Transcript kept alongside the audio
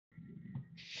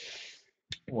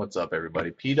What's up,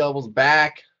 everybody? P Double's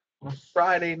back on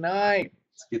Friday night.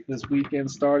 Let's get this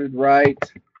weekend started right.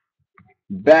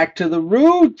 Back to the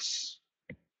roots.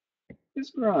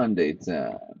 It's Grande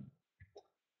time.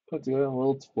 Put together a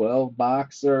little 12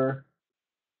 boxer.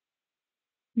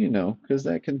 You know, because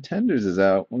that contenders is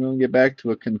out. We're going to get back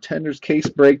to a contenders case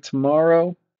break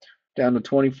tomorrow. Down to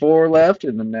 24 left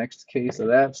in the next case of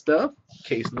that stuff.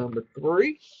 Case number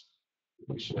 3.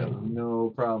 We should have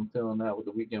no problem filling that with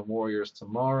the Weekend Warriors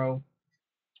tomorrow.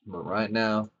 But right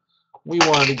now, we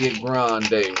wanted to get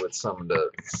Grande with some of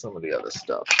the other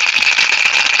stuff.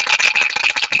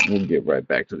 We'll get right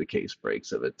back to the case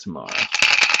breaks of it tomorrow.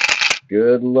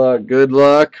 Good luck, good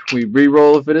luck. We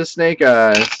re-roll if it is snake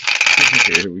eyes.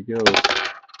 Here we go.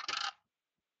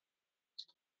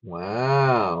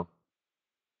 Wow.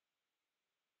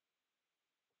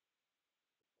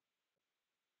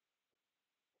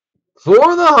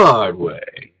 For the hard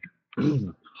way.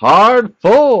 Hard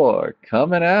 4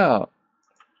 coming out.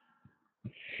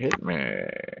 Hit me.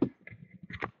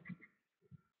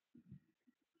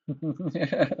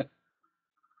 I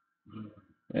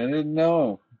didn't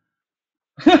know.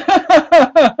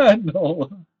 No.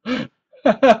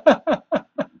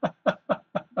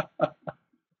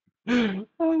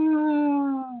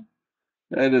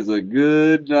 That is a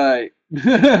good night.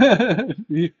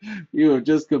 You have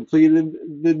just completed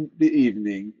the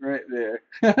evening right there.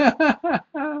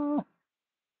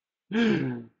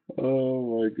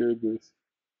 Oh my goodness.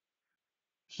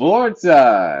 4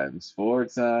 times. 4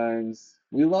 times.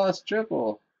 We lost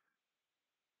triple.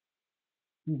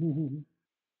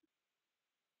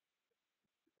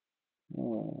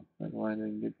 Oh, that why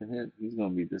didn't get the hit. He's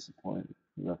going to be disappointed.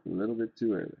 He left a little bit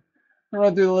too early. I'll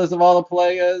run through the list of all the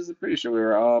players. I'm pretty sure we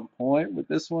were on point with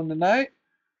this one tonight.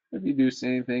 If you do see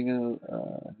anything,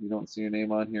 you don't see your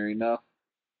name on here enough,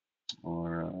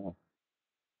 or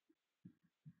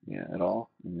yeah, at all,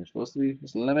 and you're supposed to be,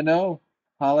 just let me know.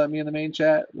 Holla at me in the main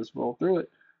chat. Let's roll through it.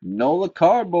 Nola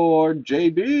Cardboard,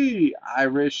 JB,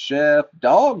 Irish Chef,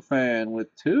 Dog Fan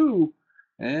with 2.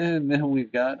 And then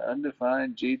we've got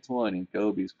Undefined G20,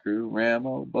 Kobe's Crew,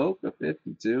 Ramo, Boca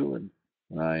 52, and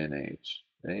Ryan H.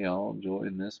 They all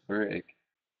joined this break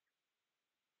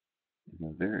in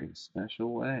a very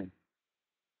special way.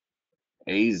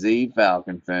 AZ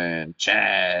Falcon Fan,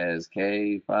 Chaz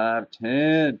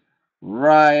K510,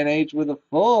 Ryan H with a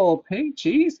full pink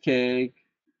cheesecake.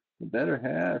 The better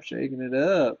half shaking it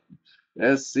up.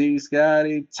 SC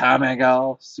Scotty, Tommy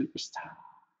Golf, Superstar.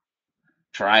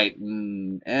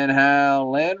 Triton, Enhal,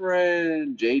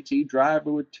 Landren, JT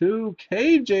Driver with 2,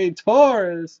 KJ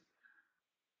Torres.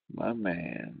 My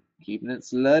man, keeping it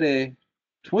slutty.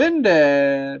 Twin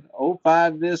Dad,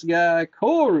 05 this guy,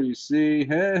 Corey C.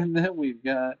 And then we've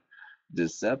got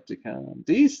Decepticon,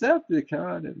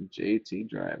 and JT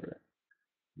Driver.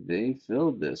 They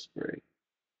filled this break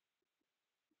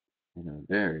in a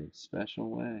very special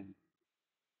way.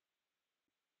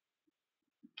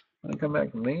 I'm going to come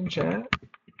back to main chat.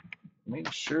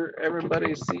 Make sure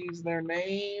everybody sees their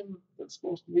name that's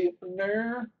supposed to be up in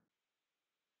there.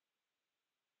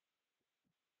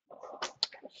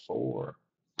 4.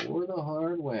 For the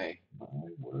hard way. My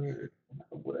word. My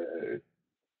word.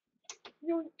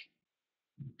 Yoink.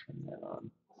 Turn that on.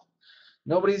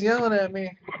 Nobody's yelling at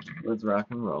me. Let's rock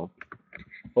and roll.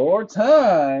 4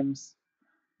 times.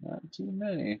 Not too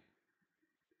many.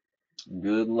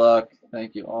 Good luck.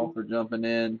 Thank you all for jumping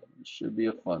in. It should be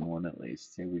a fun one at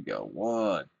least. Here we go.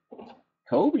 1.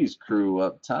 Kobe's Crew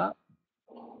up top.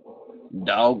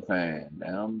 Dog Fan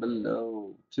down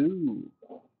below. 2.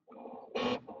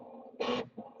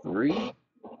 3.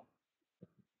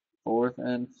 4th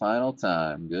and final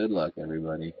time. Good luck,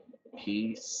 everybody.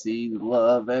 PC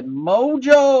Love and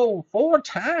MOJO 4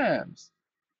 times.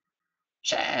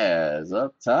 Chaz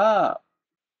up top.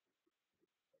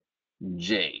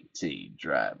 JT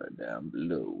Driver down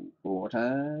below 4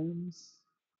 times.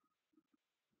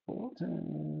 4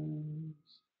 times.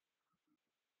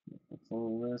 Get the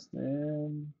full list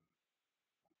in.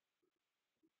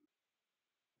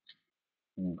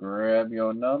 Grab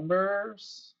your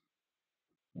numbers.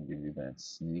 I'll give you that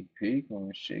sneak peek when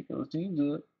we shake those teams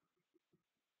up.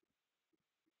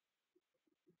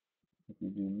 If you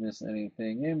do miss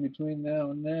anything in between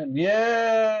now and then,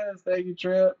 yes, thank you,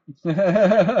 Trip.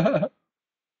 If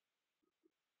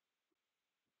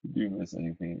you do miss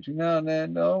anything between now and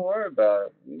then, don't worry about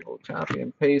it. We will copy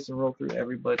and paste and roll through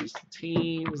everybody's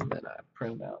teams, and then I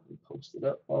print out and post it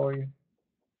up for you.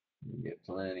 You get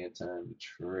plenty of time to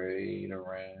trade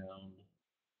around,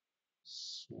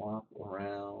 swap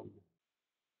around,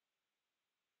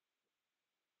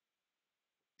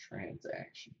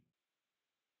 transaction.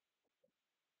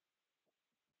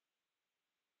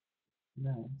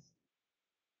 Nice.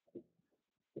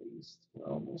 Paste.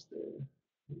 We're almost there.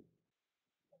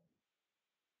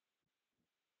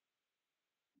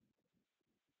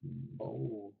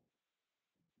 Oh,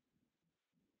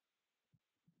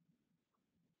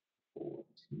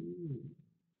 14.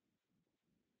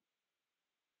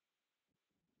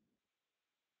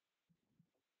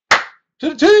 To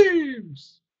the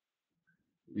teams!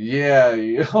 Yeah,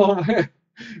 oh man.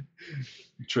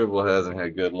 Tribble hasn't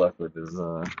had good luck with his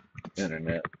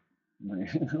internet.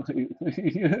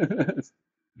 And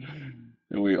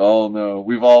we all know,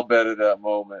 we've all been at that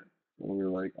moment where we're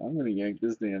like, I'm going to yank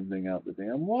this damn thing out the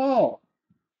damn wall.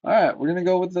 All right, we're going to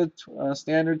go with the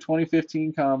standard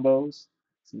 2015 combos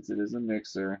since it is a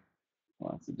mixer.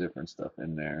 Lots of different stuff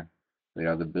in there. They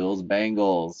are the Bills,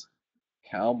 Bengals,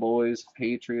 Cowboys,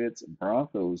 Patriots,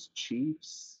 Broncos,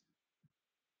 Chiefs,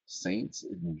 Saints,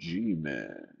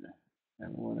 G-Men.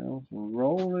 Everyone else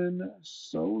rolling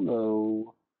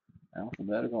solo.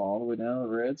 Alphabetical all the way down to the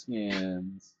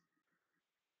Redskins.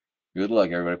 Good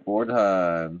luck, everybody. 4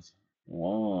 times.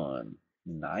 1.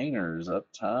 Niners up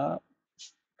top.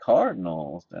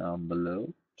 Cardinals down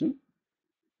below. 2.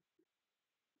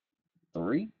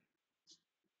 3.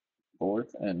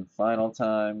 Fourth and final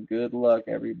time. Good luck,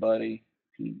 everybody.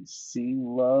 PC,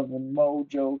 Love, and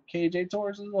Mojo. KJ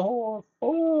Torres is a whore.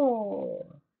 4.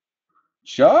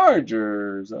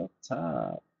 Chargers up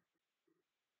top.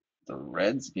 The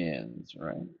Redskins,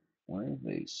 right? Where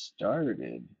they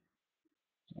started.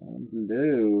 Down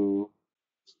below.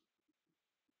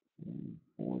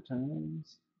 4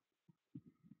 times.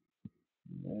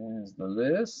 There's the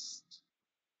list.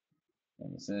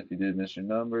 And if you did miss your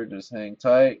number, just hang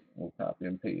tight. We'll copy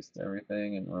and paste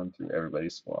everything and run through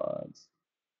everybody's squads.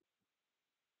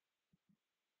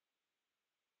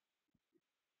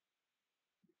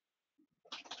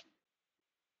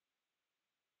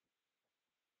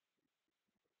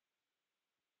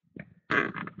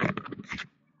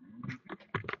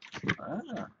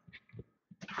 Ah,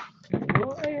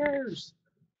 wires!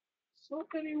 So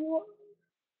many wires!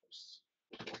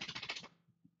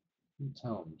 You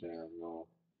tell them, Dan, roll.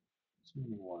 So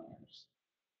many wires.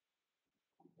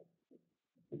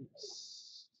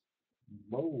 It's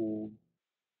mold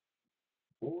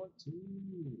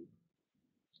 14.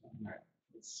 Alright,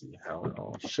 let's see how it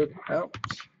all shook out.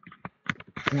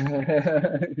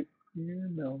 You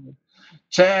know.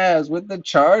 Chaz with the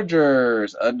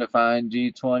Chargers. Undefined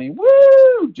G20.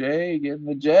 Woo! Jay getting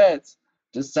the Jets.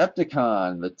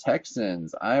 Decepticon, the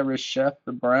Texans. Irish Chef,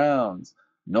 the Browns.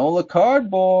 Nola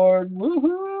Cardboard.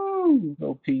 Woohoo!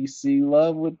 No PC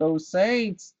Love with those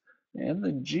Saints. And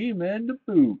the G-Men to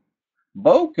boot.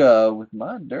 Boca with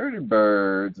my Dirty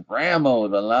Birds. Ramo,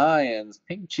 the Lions.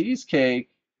 Pink Cheesecake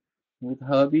with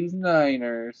hubby's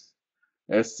Niners.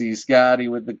 SC Scotty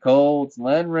with the Colts,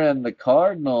 Lenren, the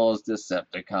Cardinals,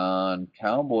 Decepticon,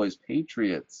 Cowboys,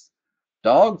 Patriots,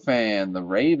 Dog Fan, the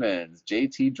Ravens,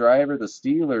 JT Driver, the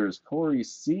Steelers, Corey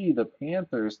C, the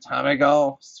Panthers, Tommy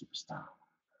Golf, Superstar,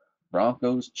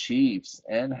 Broncos, Chiefs,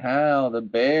 and Hal, the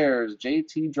Bears,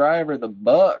 JT Driver, the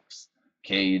Bucks,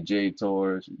 KJ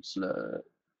Torres, you slut.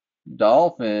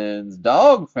 Dolphins,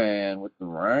 Dog Fan with the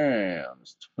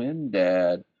Rams, Twin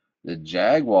Dad, the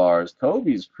Jaguars,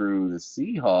 Kobe's Crew, the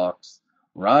Seahawks,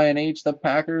 Ryan H, the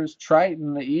Packers,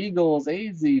 Triton, the Eagles,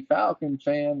 AZ, Falcon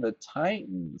Fan, the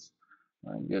Titans.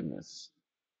 My goodness.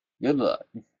 Good luck.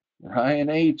 Ryan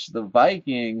H, the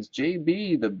Vikings,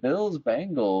 JB, the Bills,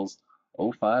 Bengals,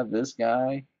 '05, this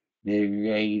guy, the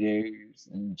Raiders,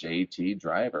 and JT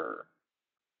Driver.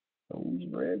 Those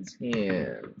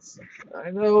Redskins. I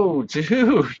know,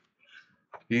 dude.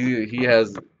 He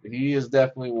is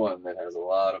definitely one that has a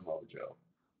lot of mojo.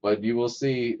 But you will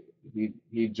see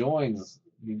he joins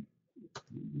he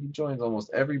joins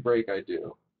almost every break I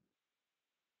do.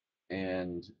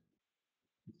 And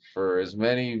for as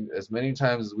many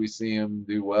times as we see him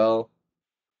do well,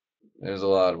 there's a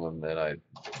lot of them that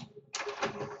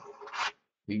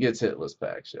he gets hitless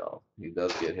packs, y'all. He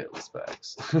does get hitless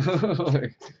packs.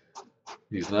 Like,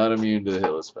 he's not immune to the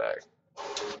hitless pack.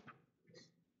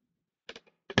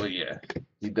 But yeah,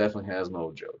 he definitely has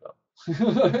mojo though.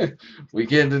 We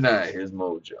can't deny his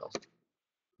mojo.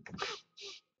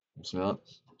 Smell it?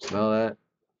 Smell that?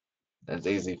 That's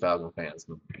AZ Falcon fans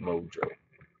mojo.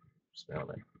 Smell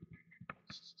that.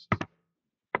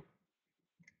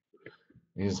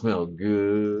 You smell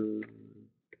good.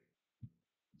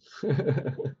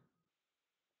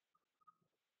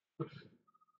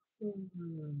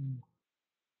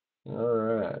 All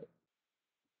right.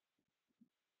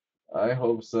 I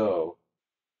hope so.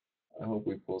 I hope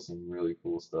we pull some really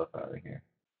cool stuff out of here.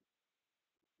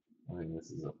 I think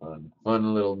this is a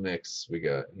fun little mix we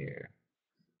got here.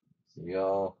 So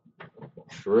y'all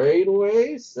trade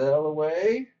away, sell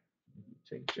away.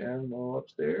 Take Janmo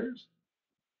upstairs.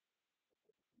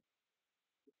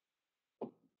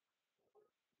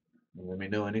 And let me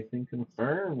know anything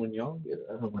confirmed when y'all get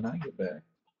when I get back.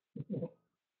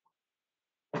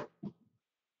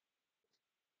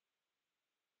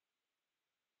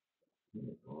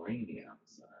 It's rainy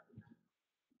outside.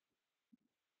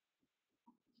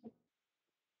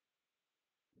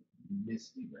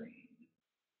 Misty rain.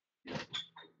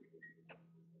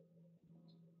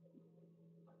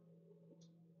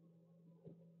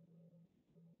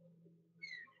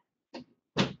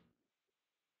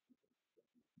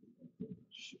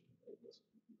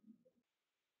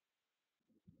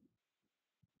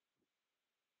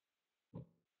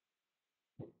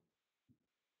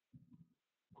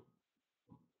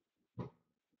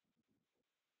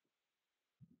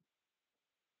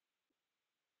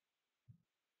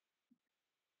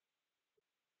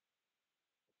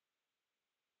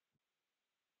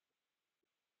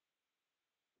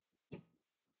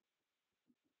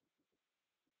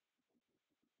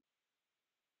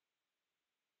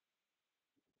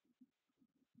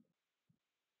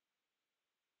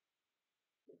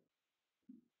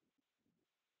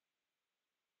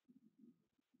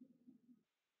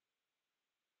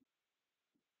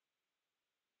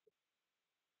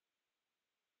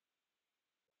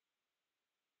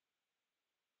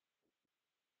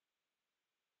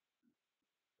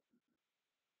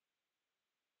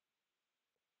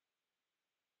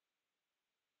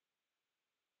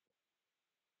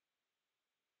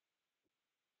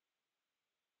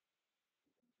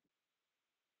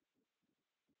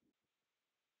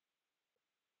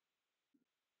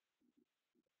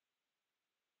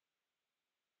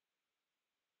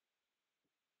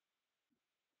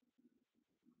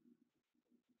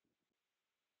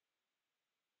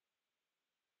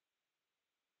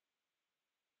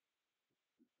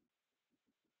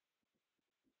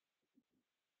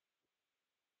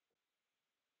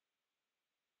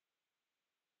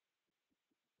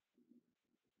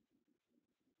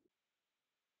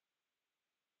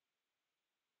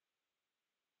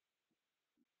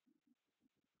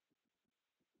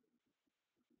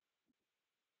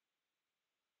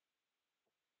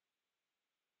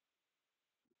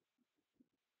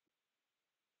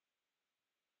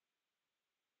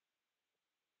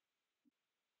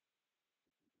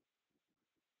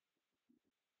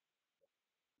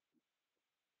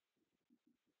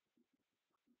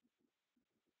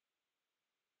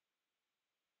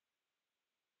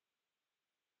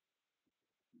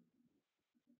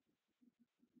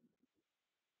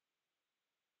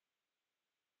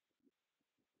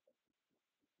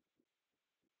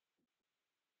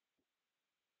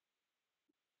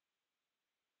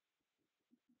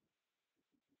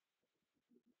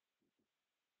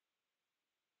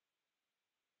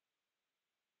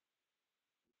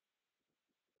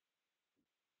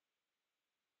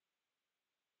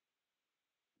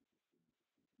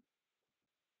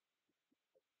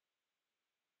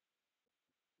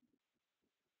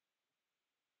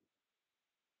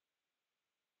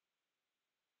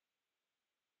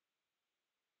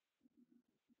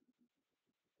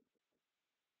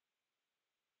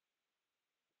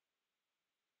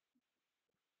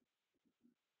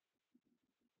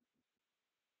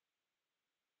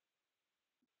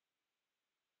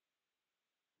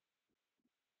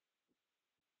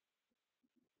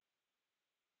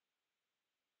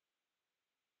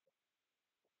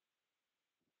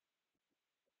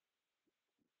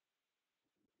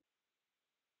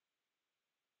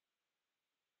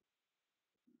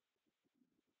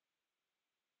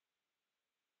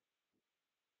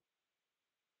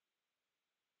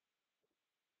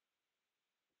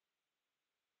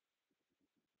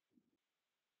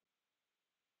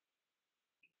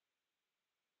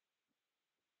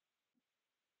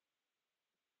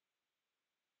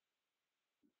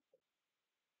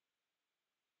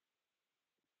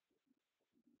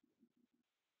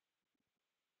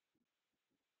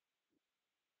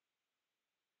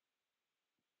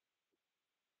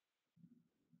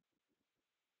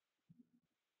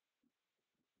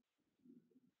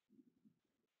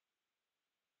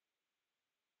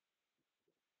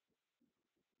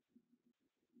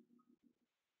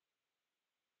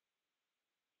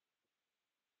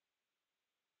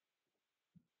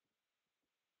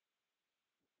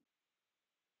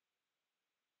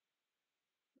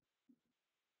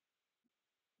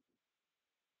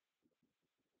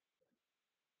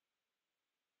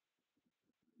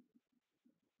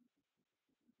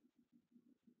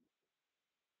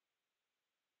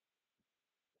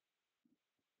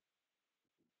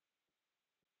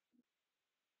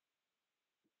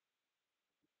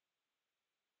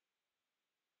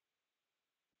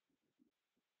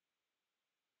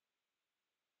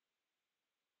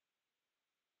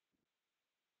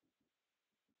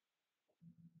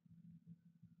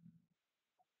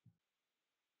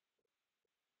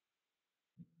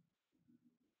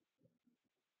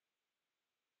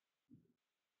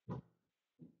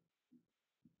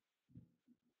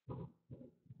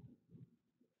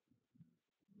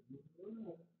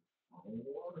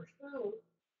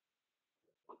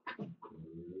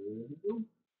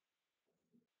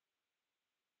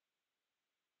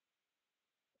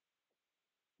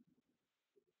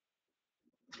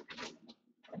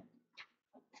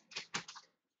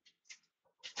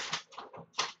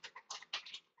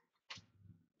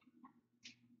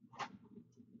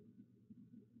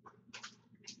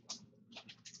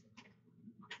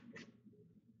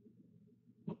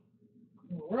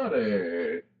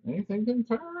 Alrighty. Anything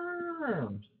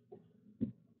confirmed?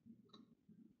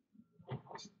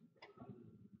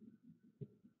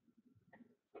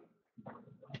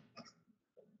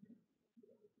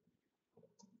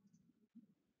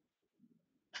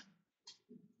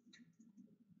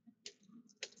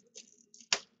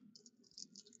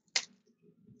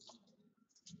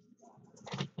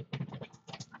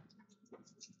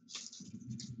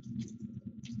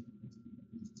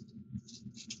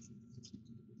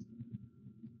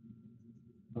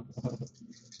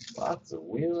 Lots of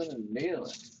wheeling and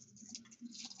dealing.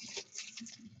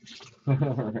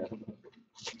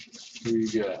 Who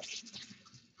you got?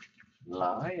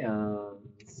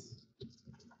 Lions.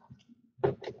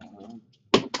 A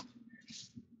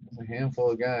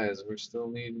handful of guys we're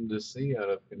still needing to see out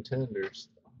of contenders.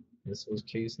 This was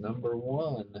case number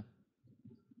 1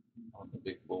 on the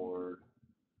big board.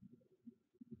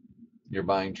 You're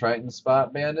buying Triton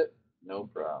Spot Bandit? No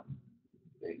problem.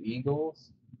 The Eagles.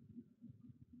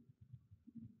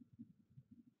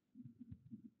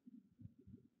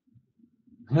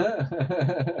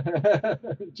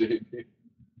 JP.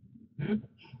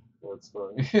 That's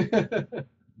funny.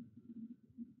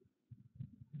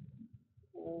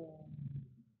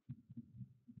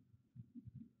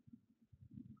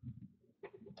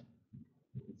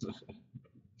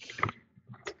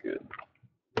 Good.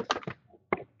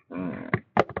 Alright.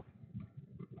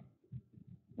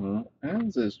 Well,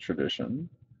 as is tradition,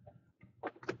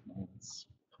 let's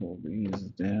pull these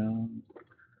down.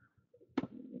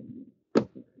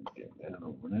 Get that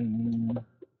over there.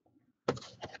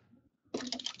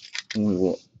 We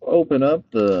will open up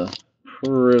the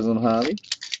prison hobby.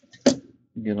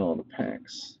 Get all the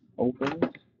packs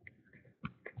opened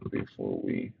before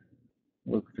we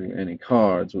look through any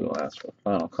cards. We will ask for a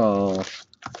final call.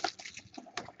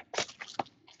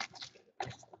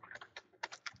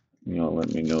 You'll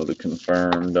let me know the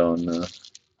confirmed on the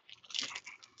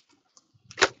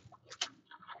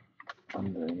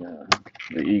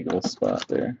Eagle spot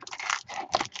there.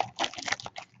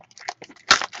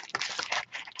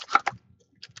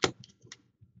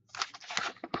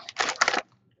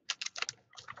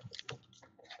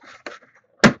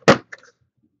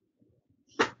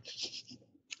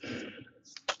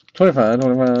 $25,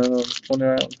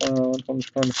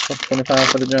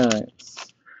 $25 for the Giants.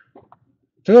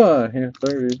 Here,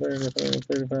 30, 30, 30,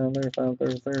 35, 35,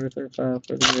 30, 30, 35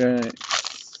 for the Giants.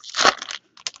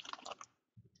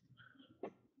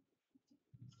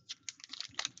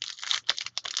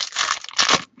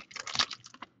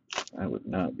 I would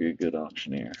not be a good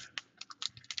auctioneer.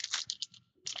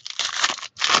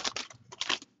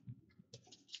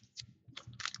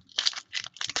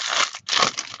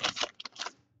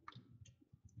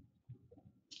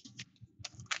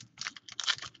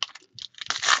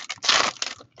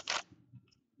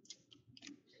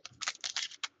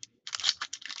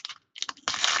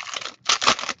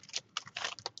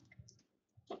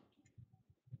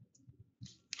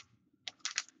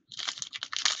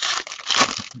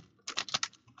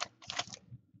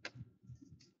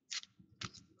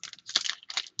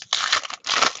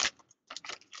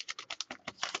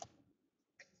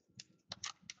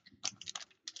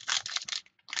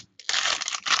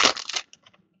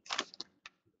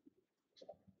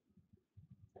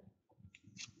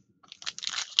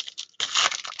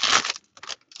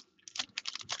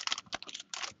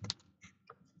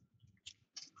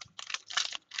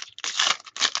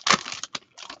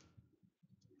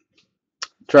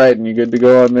 Triton, you good to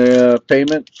go on the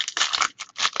payment?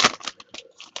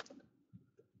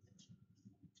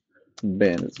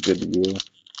 Bandit's good to go.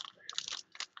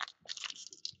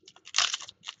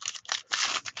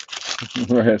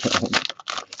 Right on.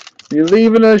 You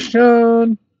leaving us,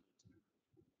 Sean?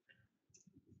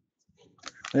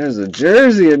 There's a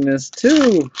jersey in this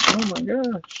too. Oh my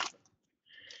gosh.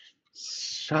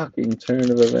 Shocking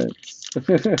turn of events.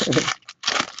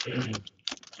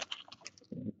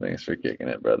 Thanks for kicking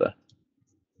it, brother.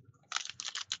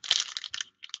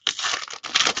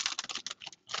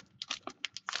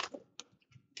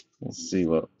 We'll see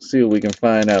what we can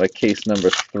find out of case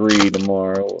number 3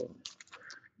 tomorrow.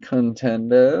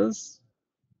 Contenders.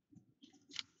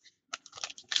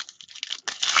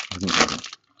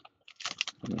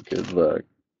 Good luck.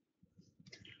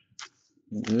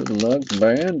 Good luck,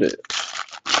 Bandit.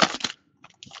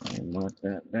 I'll mark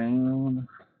that down.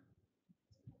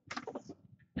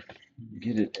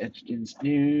 Get it etched in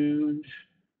stone.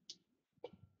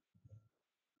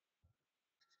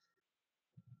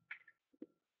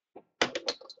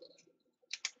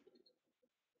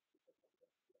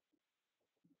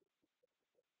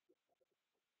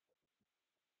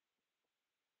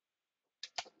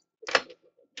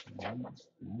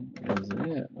 That is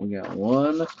it. We got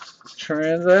one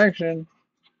transaction.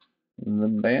 The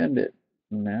Bandit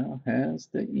now has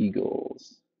the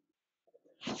Eagles.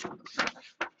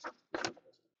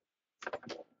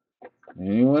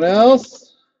 Anyone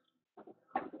else?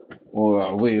 Or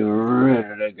are we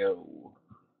ready to go?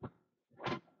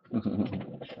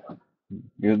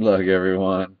 Good luck,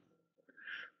 everyone.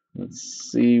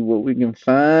 Let's see what we can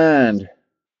find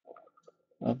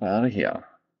up out of here.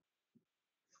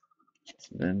 It's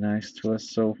been nice to us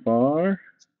so far.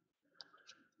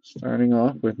 Starting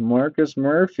off with Marcus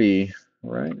Murphy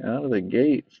right out of the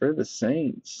gate for the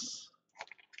Saints.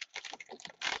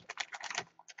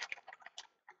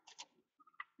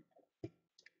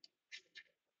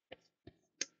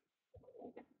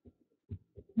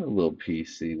 A little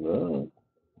PC love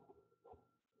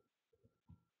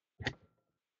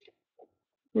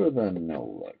for the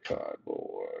NOLA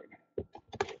cardboard.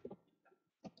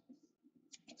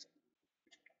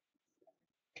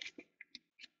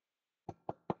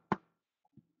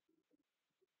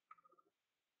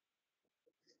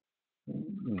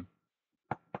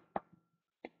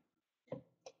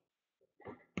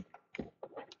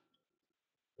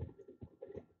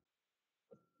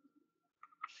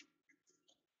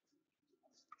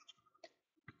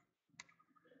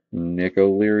 Nick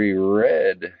O'Leary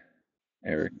red.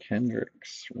 Eric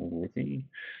Kendricks rookie.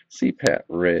 CPAT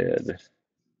red.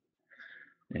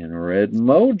 And red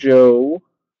MOJO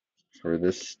for the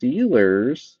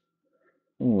Steelers.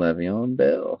 Le'Veon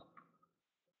Bell.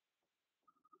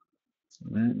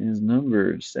 That is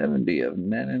number 70 of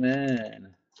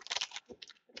 99.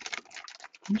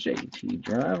 JT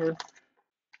Driver.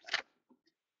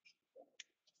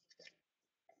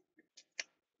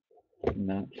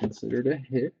 Not considered a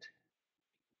hit.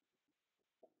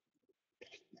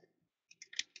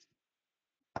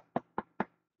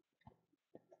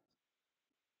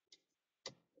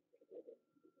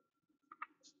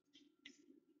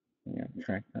 We got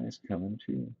cracked ice coming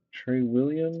too. Trey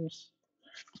Williams,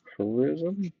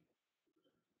 Prism.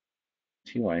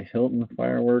 T.Y. Hilton,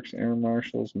 Fireworks, Air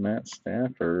Marshals, Matt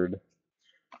Stafford.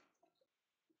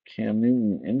 Cam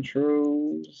Newton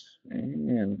intros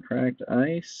and cracked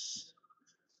ice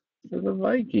for the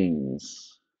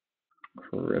Vikings.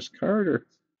 Chris Carter.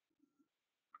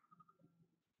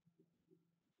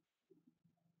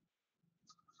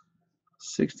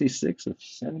 '66 of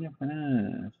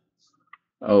 75.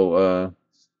 Oh,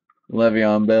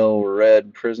 Le'Veon Bell,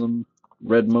 red prism,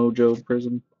 red MOJO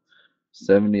prism,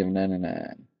 70 of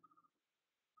 99.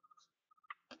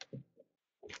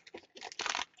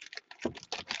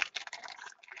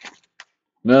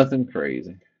 Nothing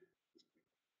crazy.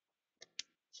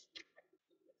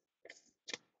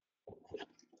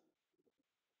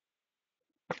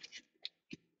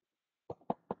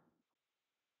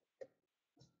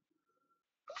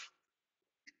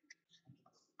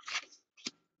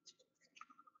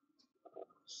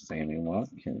 Sammy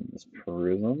Watkins,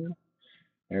 prism.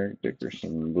 Eric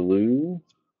Dickerson, blue.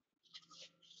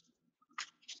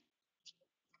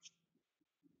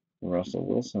 Russell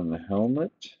Wilson, the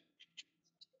helmet.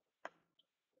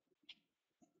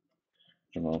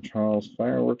 Jamal Charles,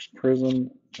 Fireworks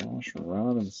Prism. Josh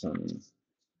Robinson.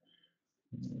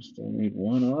 We still need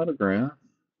one autograph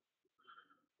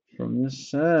from this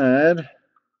side.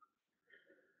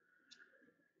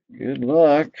 Good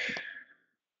luck.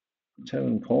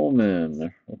 Tevin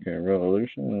Coleman. Okay,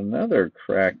 Revolution. Another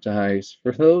cracked ice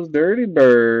for those Dirty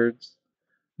Birds.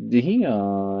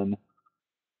 Dion.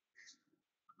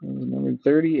 Number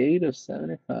 38 of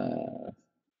 75.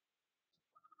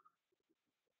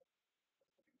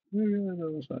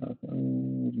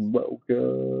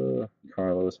 Boca.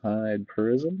 Carlos Hyde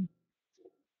Prism.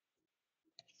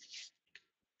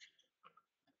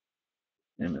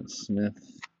 Emmitt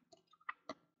Smith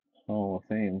Hall of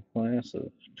Fame class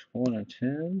of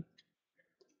 2010.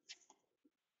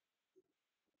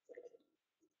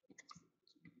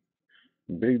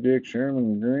 Big Dick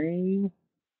Sherman Green.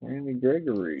 Randy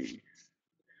Gregory.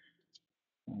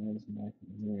 Where's my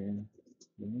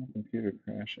computer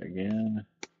crash again?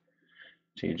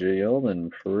 TJ Yeldon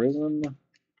Prism.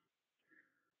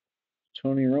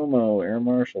 Tony Romo Air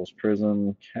Marshals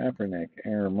Prism. Kaepernick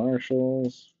Air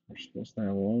Marshals. We're supposed to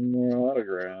have one more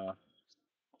autograph.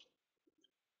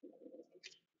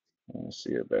 I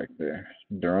see it back there.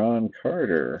 Deron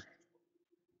Carter.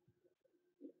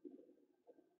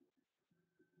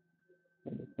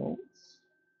 For the Colts.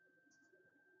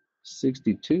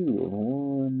 62 of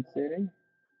 150.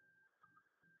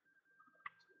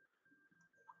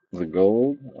 The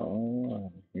gold. Oh,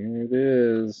 here it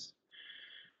is.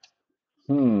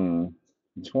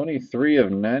 23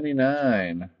 of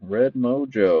 99. Red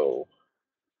Mojo.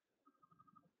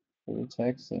 For the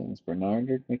Texans.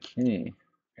 Bernard McKinney.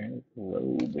 Eric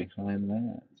Lowe behind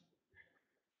that.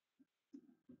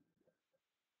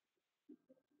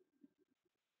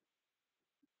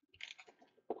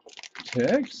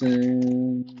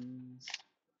 Texans.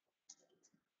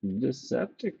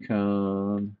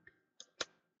 Decepticon.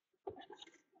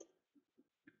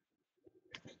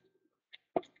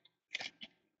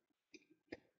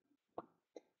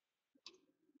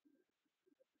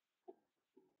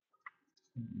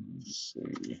 Let's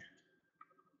see.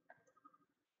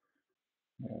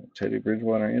 Teddy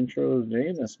Bridgewater intros.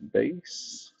 Jameis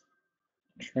base.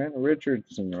 Trent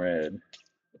Richardson red.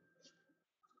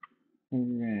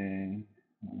 Okay.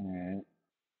 Alright.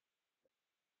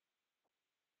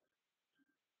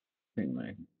 I think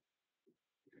my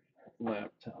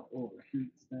laptop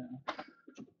overheats now.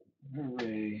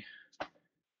 Hooray.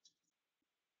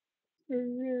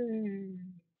 Hooray.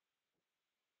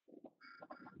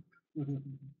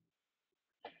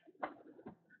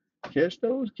 Catch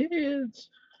those kids.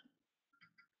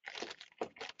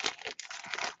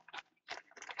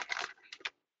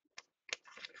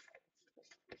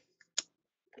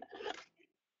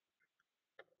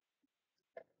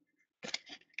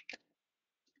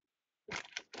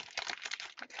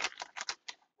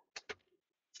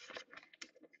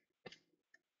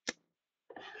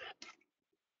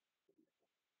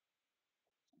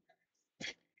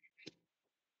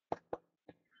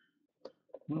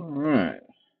 Alright.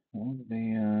 Well,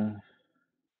 the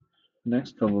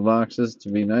next couple boxes to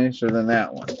be nicer than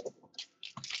that one, as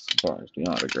far as the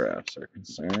autographs are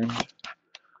concerned.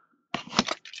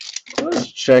 Let's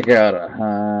check out a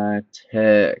high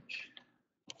tech.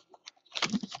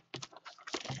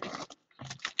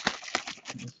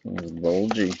 This one's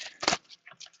bulgy.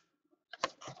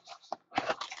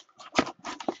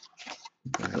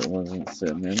 It wasn't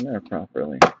sitting in there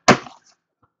properly.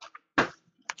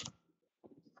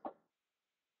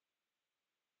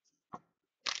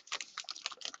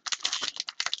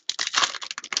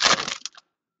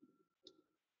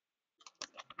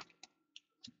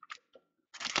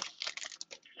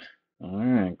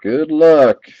 Alright, good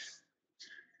luck.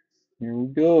 Here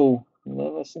we go.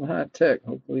 Love us some high tech.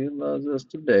 Hopefully he loves us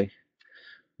today.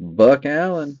 Buck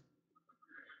Allen,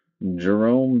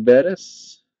 Jerome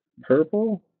Bettis,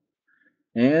 purple,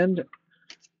 and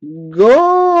gold,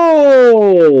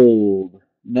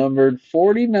 numbered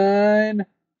 49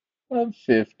 of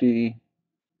 50.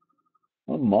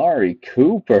 Amari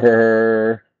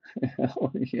Cooper.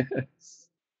 Oh, yes.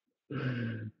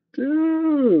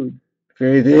 Dude.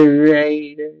 For the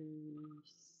Raiders.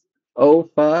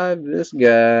 05, this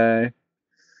guy.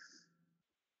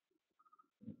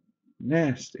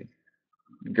 Nasty.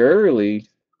 Gurley.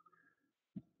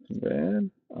 Bad.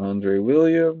 Andre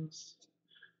Williams.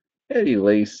 Eddie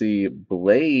Lacy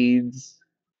Blades.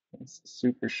 That's a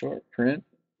super short print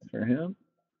for him.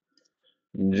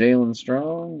 Jalen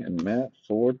Strong and Matt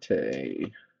Forte.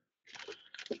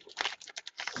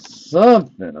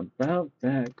 Something about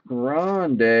that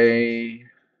Grande. It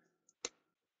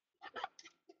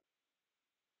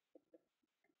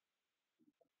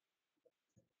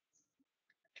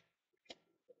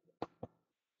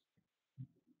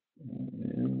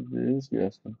is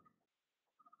disgusting.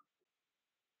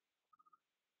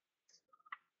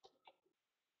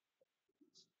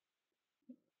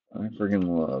 I freaking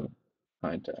love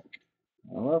high tech.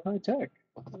 I love high tech.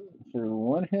 For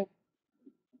one hit,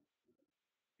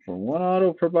 for one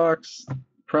auto per box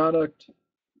product,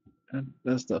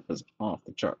 that stuff is off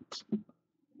the charts.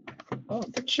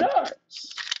 Off the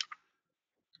charts.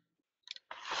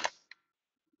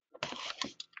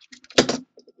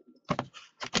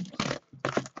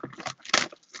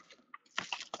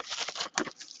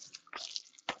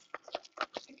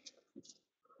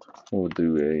 We'll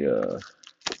do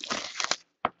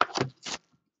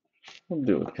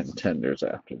a contenders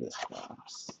after this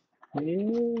box.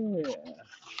 Yeah.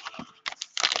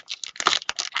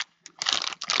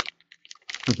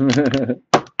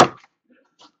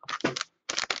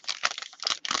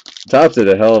 Top did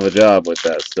a hell of a job with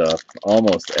that stuff.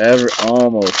 Almost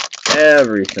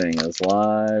everything is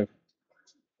live,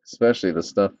 especially the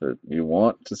stuff that you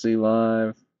want to see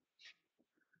live.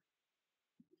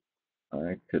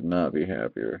 I could not be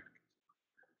happier.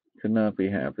 Could not be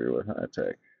happier with high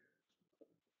tech.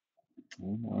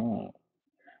 Wow.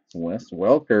 Wes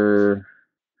Welker,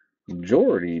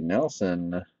 Jordy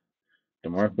Nelson,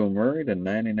 DeMarco Murray to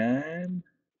 99,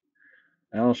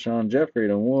 Alshon Jeffrey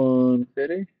to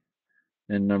 150,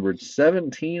 and numbered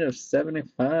 17 of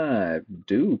 75,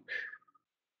 Duke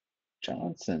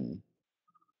Johnson.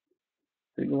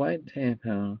 Big white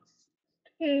tampon.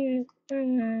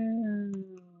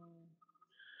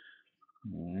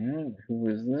 Alright, who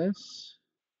is this?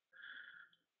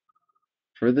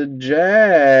 For the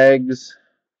Jags,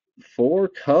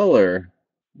 4-color,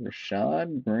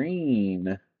 Rashad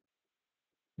Green.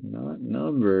 Not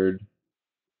numbered.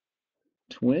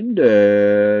 Twin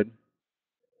Dad.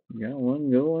 You got one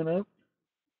going up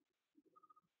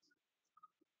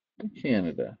to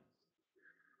Canada.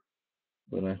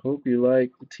 But I hope you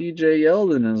like TJ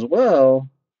Yeldon as well,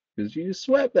 because you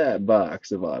swept that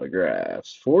box of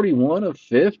autographs. 41 of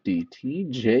 50,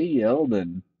 TJ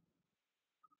Yeldon.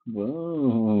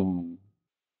 Boom.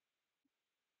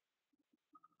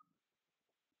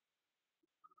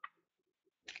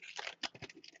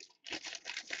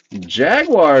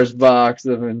 Jaguars box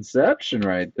of Inception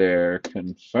right there.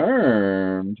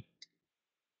 Confirmed.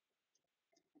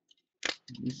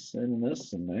 He's sending us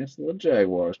some nice little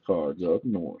Jaguars cards up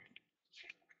north.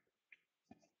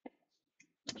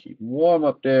 Keep them warm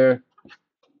up there.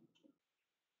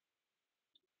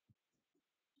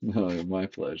 Oh, my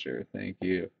pleasure. Thank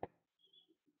you.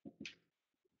 Let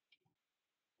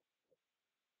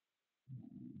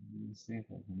me see if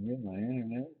I can get my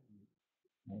internet.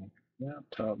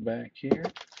 Laptop back here.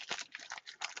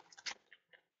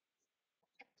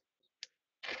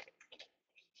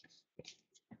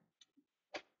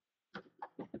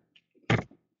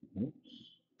 Oops.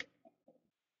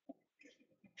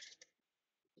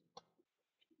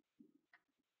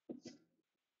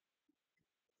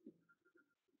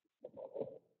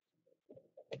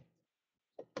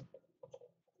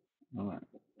 All right.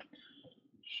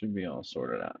 Should be all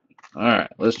sorted out. All right,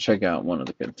 let's check out one of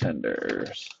the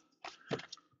contenders.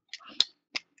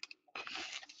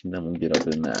 And then we'll get up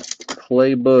in that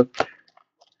playbook.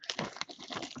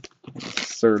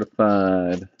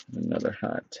 Certified. Another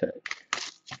high tech.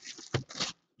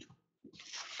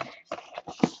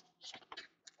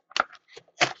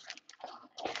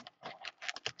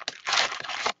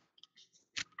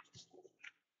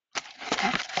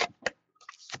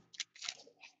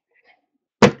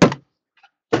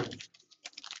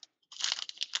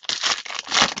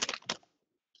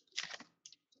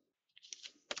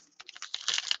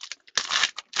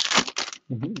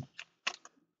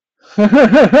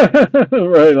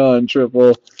 Right on,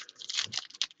 Triple.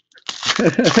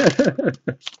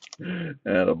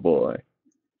 Attaboy.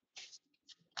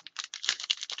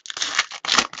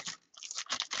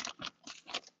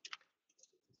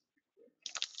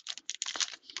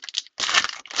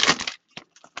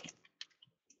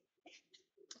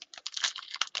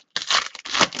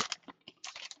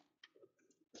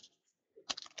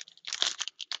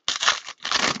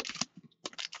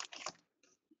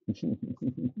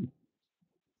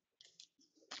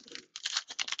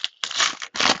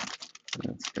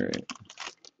 That's great.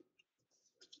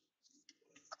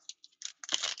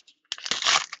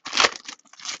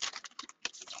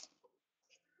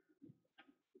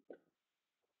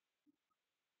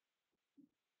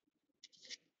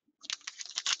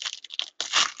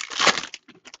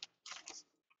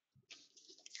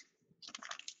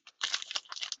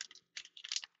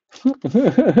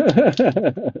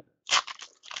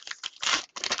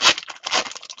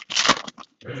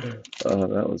 Oh,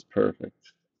 that was perfect.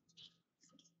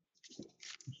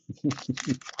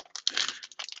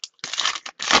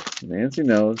 Nancy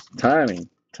knows. Timing.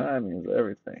 Timing is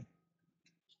everything.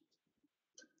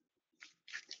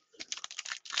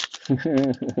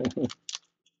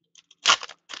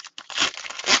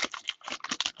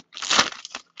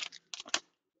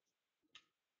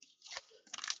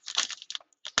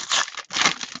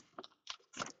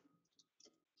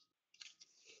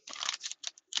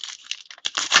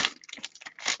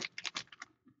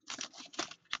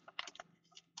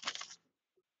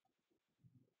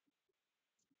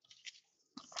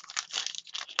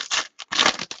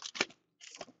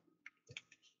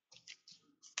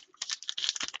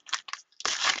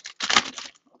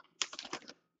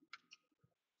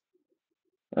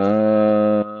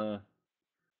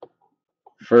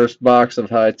 First box of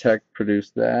high tech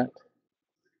produced that.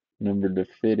 Numbered to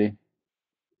 50.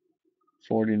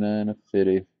 49 of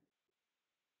 50.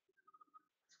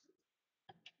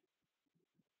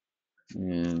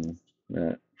 And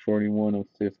that 41 of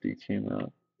 50 came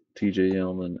out. TJ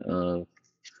Yeldon of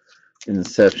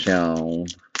Inception.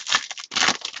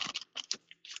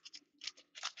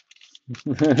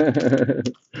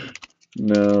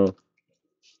 No,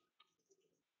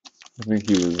 I think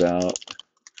he was out.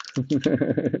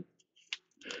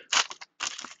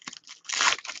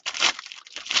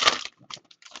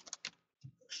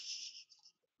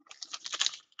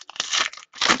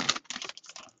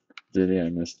 Did he? I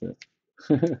missed it.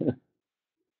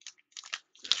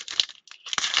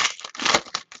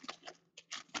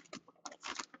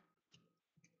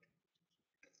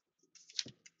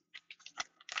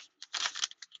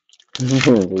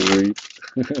 Reap.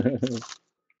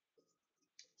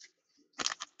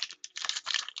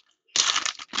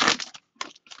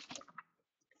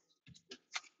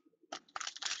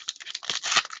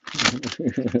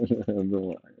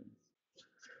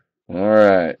 All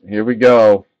right, here we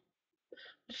go.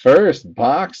 First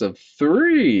box of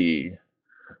 3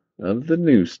 of the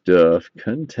new stuff.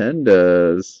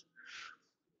 Contenders.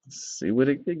 Let's see what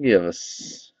it can give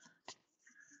us.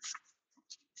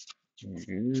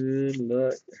 Good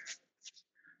luck.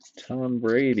 Tom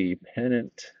Brady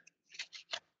pennant.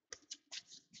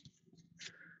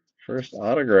 First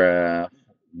autograph.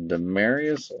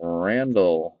 Demarius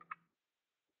Randall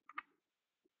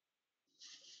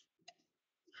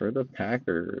for the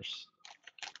Packers.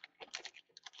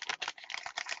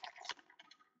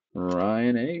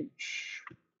 Ryan H.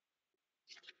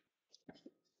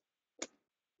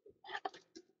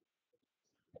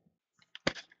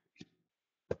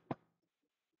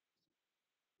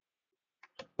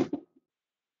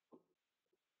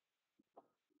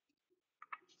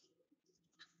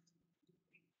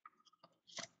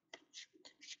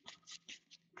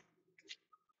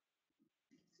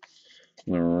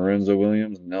 Lorenzo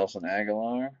Williams, Nelson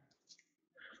Aguilar.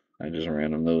 I just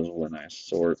random those when I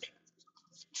sort.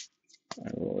 I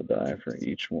roll a die for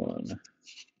each one.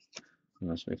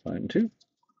 Unless we find 2.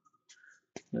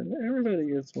 Then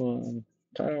everybody gets one.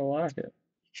 Tyler Lockett.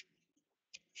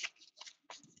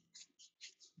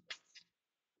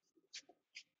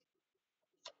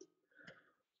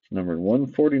 Numbered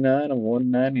 149 of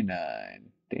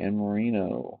 199. Dan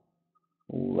Marino.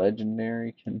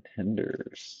 Legendary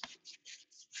Contenders.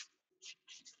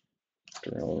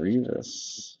 Darrelle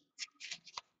Revis.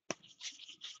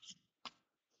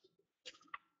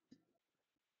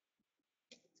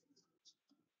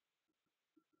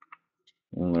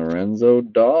 Lorenzo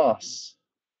Doss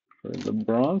for the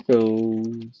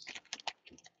Broncos.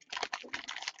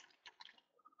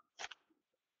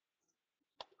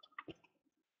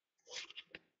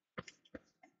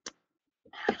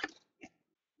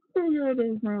 Who got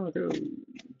those Broncos?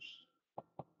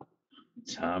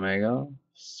 Tom Aguilar,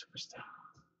 superstar.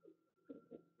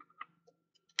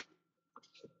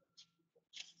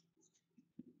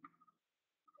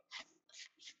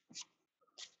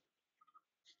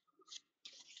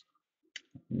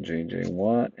 J.J.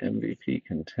 Watt, MVP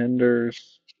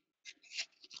Contenders.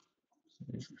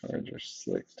 These cards are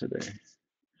slick today.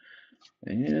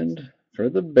 And for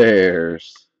the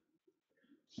Bears,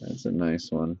 that's a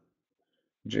nice one.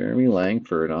 Jeremy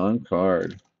Langford on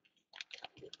card.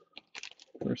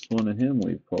 First one of him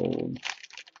we pulled.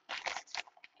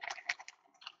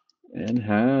 And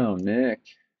how, Nick?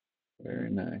 Very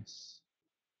nice.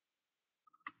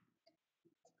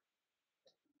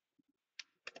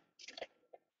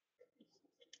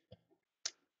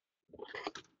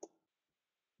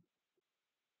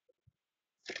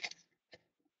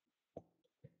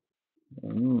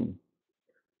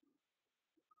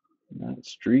 Not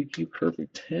streaky,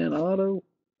 perfect 10 auto.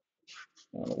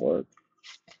 That'll work.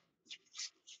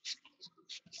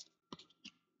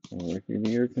 Rookie of the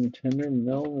Year contender,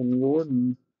 Melvin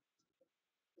Gordon.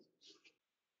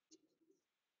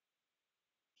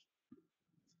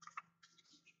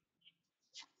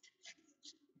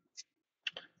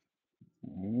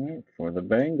 All right, for the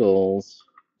Bengals,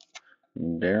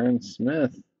 Darren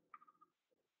Smith.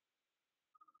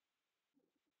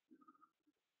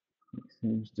 He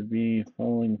seems to be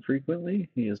falling frequently.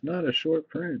 He is not a short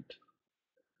print.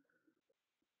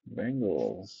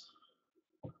 Bengals.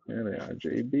 There they are.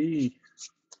 JB.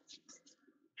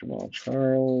 Jamal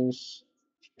Charles.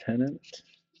 Tennant.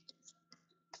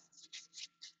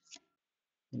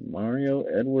 Mario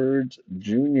Edwards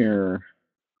Jr.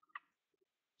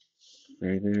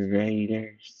 For the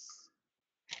Raiders.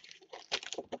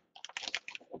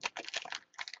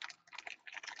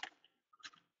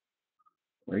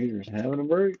 Raiders having a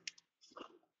break.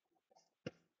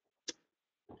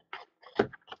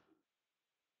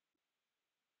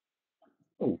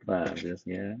 Oh, 5 this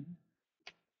guy.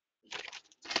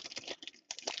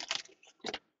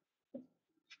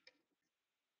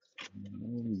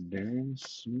 Darren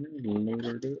Smith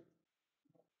loaded it.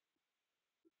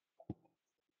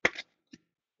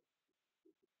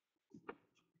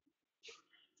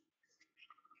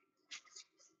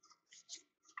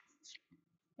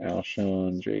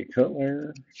 Alshon J.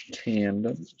 Cutler,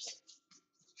 tandems.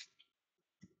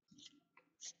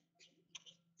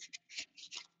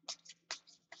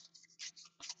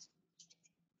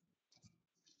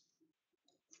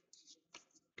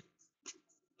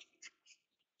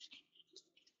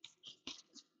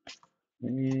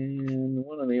 And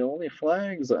one of the only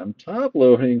flags I'm top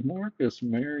loading, Marcus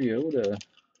Mariota.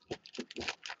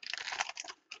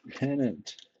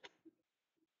 Pennant.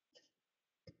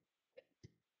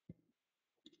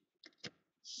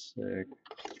 Sick.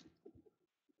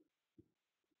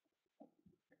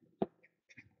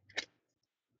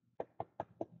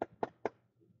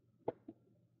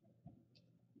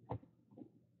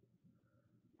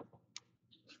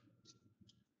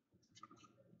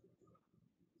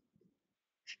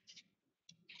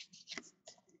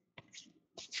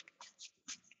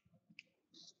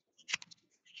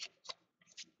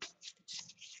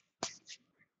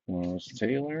 Lawrence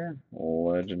Taylor,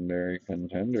 legendary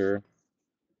contender.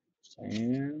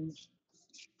 And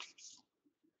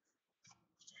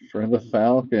for the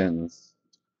Falcons,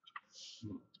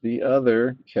 the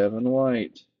other Kevin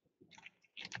White.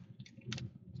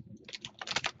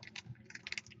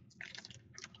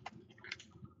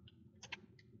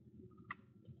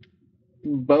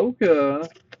 Boca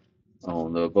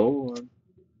on the board.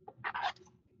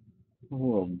 A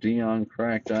little Dion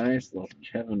cracked ice. Little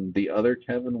Kevin, the other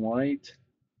Kevin White.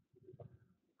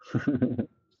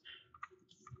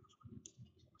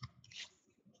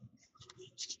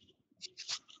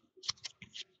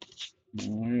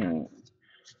 Yeah.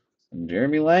 And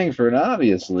Jeremy Langford,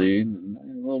 obviously, a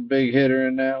little big hitter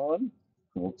in that one.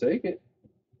 We'll take it.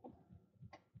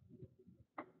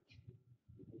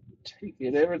 Take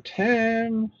it every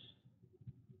time.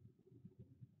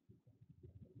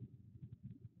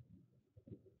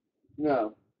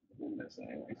 No, didn't miss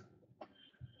anything.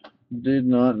 Did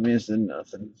not miss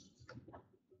nothing.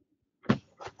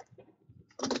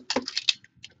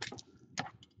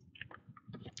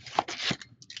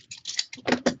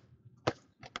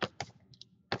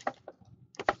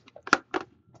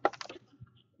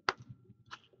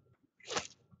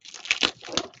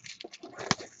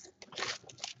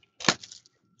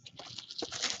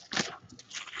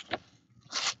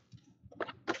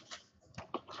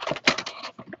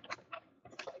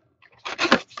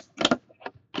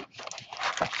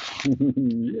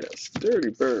 Yes,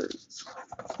 Dirty Birds.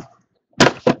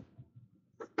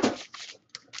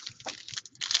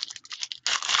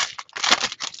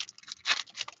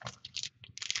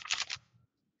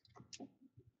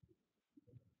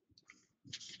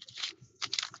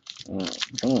 Oh,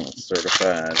 come on,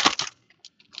 certified.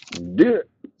 Do it.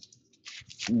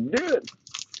 Do it.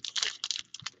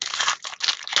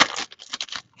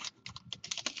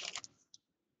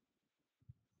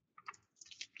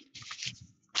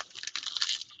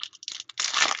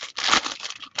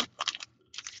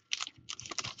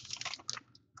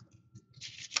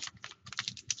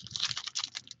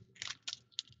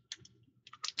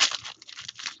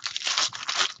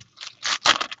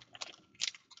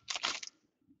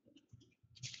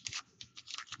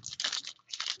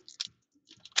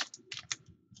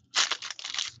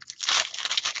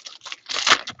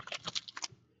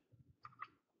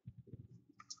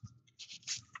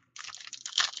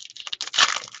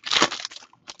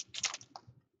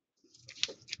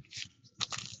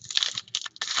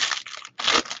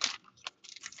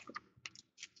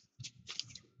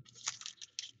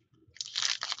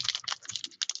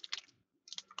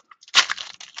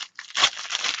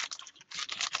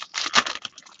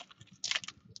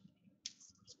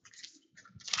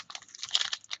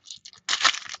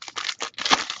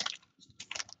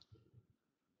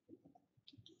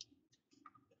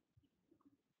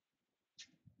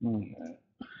 All right.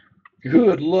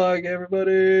 Good luck,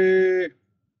 everybody.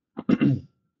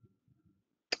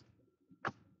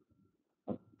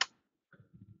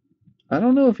 I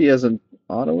don't know if he has an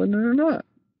auto in it or not,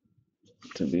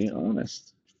 to be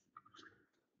honest.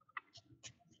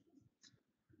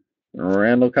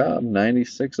 Randall Cobb,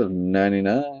 96 of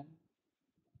 99.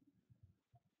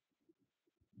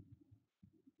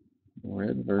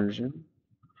 Red version.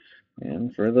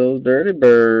 And for those Dirty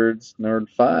Birds, Nerd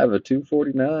 5 of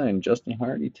 249. Justin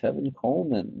Hardy, Tevin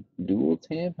Coleman. Dual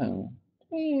tampon.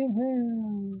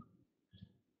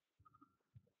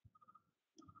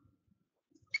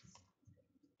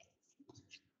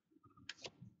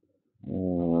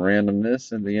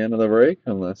 Randomness at the end of the break,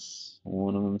 unless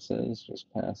one of them says just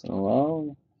pass it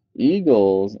along.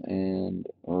 Eagles and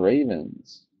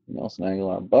Ravens. Nelson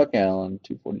Aguilar, Buck Allen,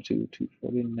 242,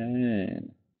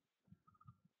 249.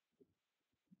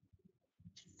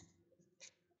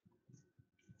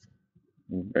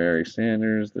 Barry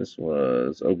Sanders. This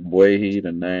was Ogbuehi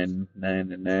to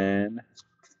 999.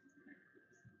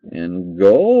 And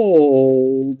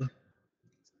gold.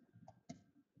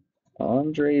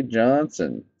 Andre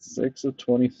Johnson, 6 of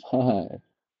 25.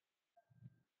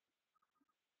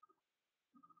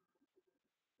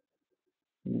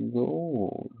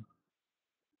 Gold.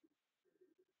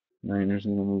 Niners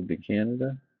going to move to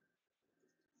Canada.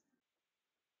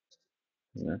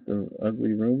 Is that the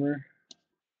ugly rumor?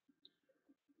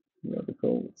 We got the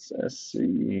Colts.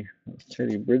 SC.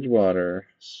 Teddy Bridgewater.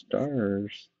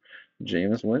 Stars.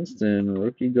 Jameis Winston.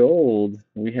 Rookie gold.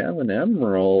 We have an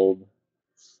emerald.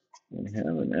 We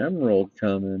have an emerald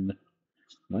coming.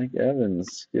 Mike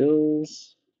Evans.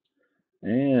 Skills.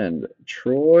 And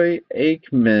Troy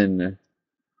Aikman.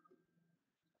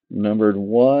 Numbered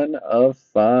 1 of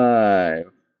 5.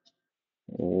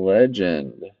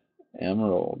 Legend.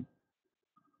 Emerald.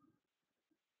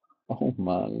 Oh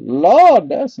my lord,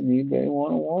 that's an eBay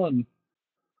 101.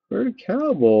 For the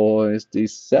Cowboys,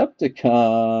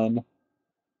 Decepticon.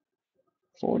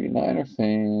 49er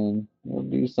fan. We'll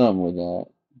do something with that.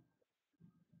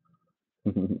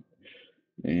 And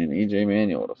EJ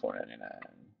Manuel to 499.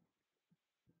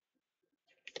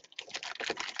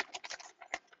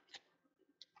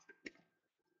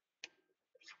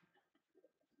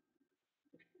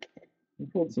 We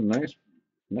pulled some nice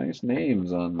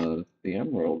names on the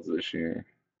Emeralds this year.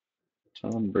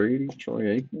 Tom Brady,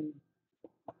 Troy Aikman.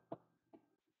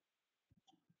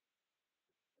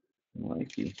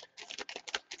 Mikey.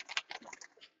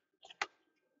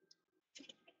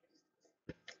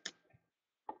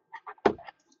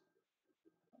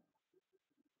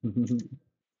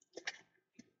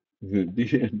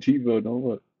 Devo, don't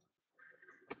look.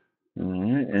 All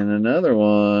right, and another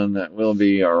one that will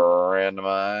be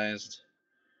randomized.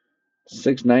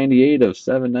 698 of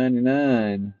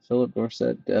 799. Philip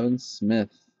Dorsett, Devin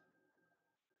Smith.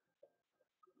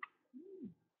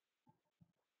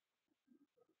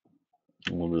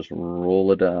 We'll just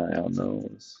roll a die on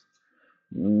those.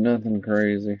 Nothing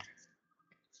crazy.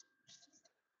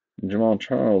 Jamal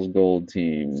Charles gold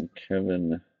team.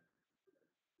 Kelvin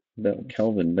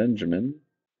Benjamin.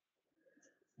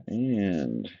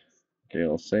 And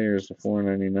Gale Sayers to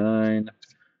 499.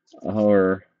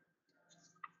 Our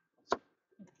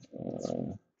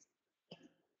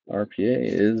RPA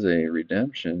is a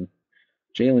redemption.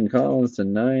 Jalen Collins to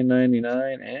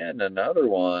 999 and another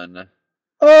one.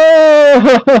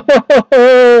 Oh!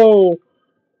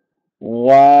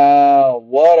 Wow,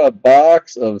 what a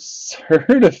box of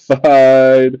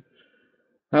certified.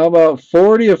 How about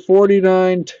 40 of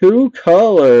 49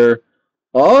 two-color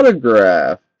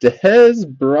autograph? Dez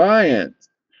Bryant.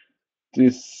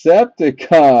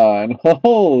 Decepticon.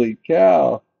 Holy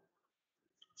cow.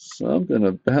 Something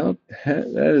about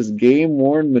that. That is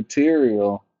game-worn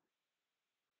material.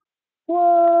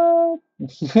 What?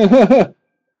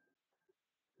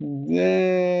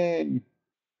 Dang.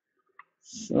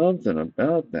 Something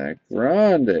about that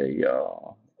Grande,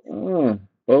 y'all.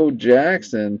 Bo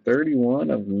Jackson, 31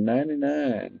 of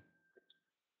 99.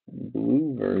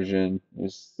 Blue version. We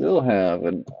still have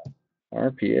an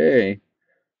RPA.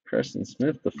 Preston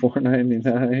Smith, the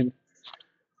 499.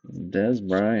 Dez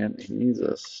Bryant, he's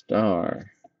a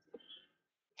star.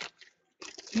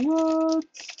 What?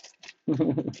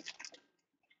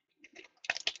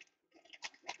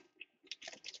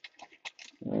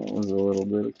 That was a little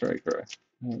bit of cray.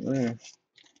 Right there.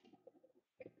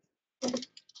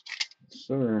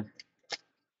 Sir.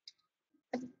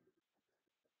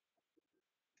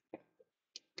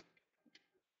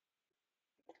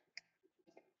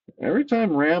 Every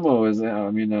time Devo is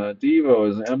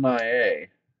MIA.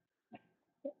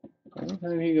 Every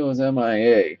time he goes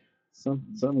MIA,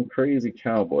 some crazy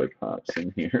cowboy pops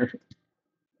in here.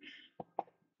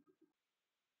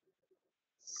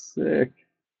 Sick.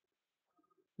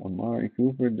 Amari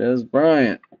Cooper, Dez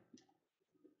Bryant.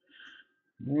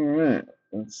 All right,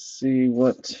 let's see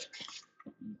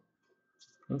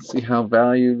how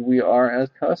valued we are as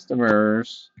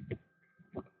customers.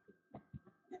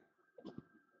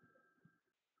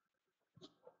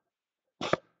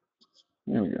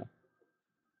 There we go.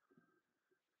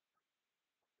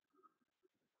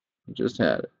 We just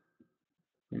had it.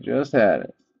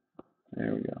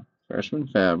 There we go. Freshman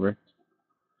fabric.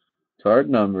 Card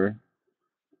number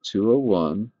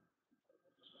 201.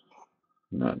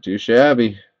 Not too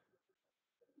shabby.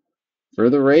 For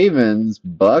the Ravens,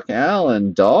 Buck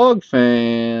Allen, dog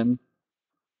fan.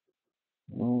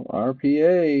 Oh,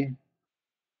 RPA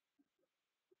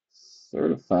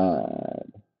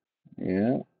certified.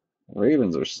 Yeah.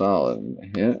 Ravens are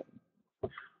solid. Yeah.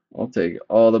 I'll take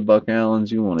all the Buck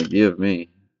Allens you want to give me.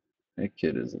 That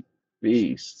kid is a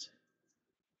beast.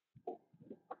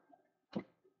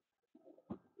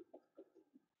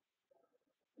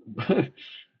 I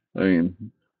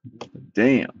mean,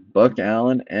 damn. Buck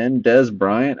Allen and Des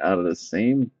Bryant out of the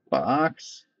same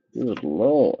box? Good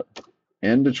lord.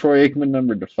 And Detroit Aikman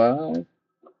numbered to 5?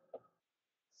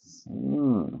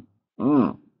 Mm.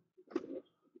 Mm.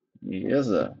 Yes,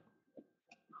 sir.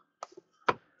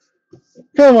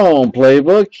 Come on,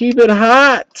 playbook. Keep it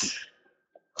hot.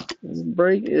 This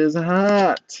break is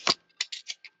hot.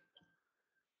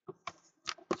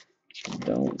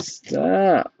 Don't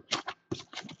stop.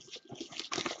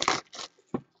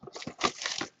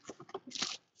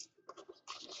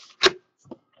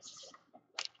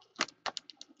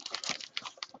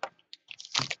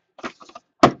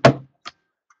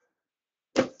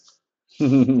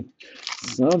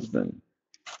 Something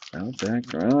about that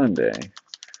Grande.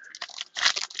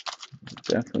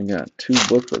 Definitely got 2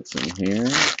 booklets in here.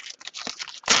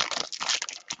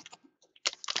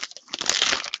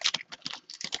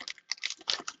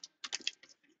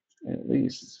 At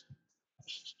least.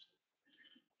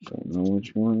 Don't know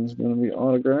which one's going to be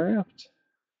autographed.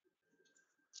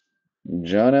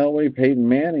 John Elway, Peyton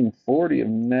Manning, 40 of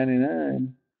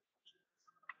 99.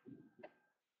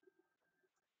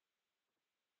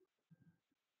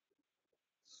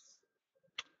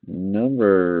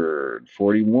 Numbered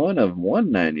 41 of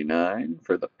 199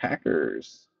 for the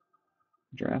Packers.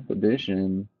 Draft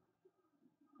edition.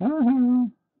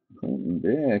 Colton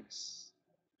Dix.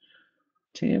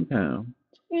 10 pound.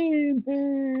 10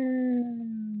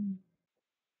 pound.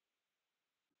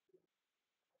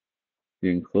 The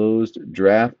enclosed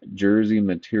draft jersey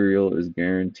material is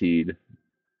guaranteed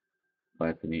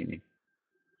by Panini.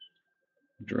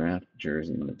 Draft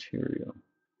jersey material.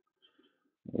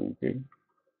 Okay.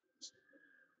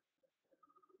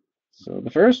 So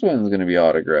the first one's going to be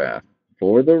autographed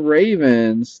for the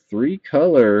Ravens. 3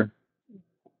 color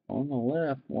on the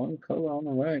left, 1 color on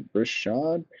the right.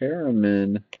 Rashad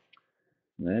Perriman.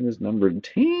 That is numbered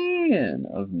 10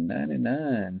 of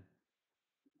 99.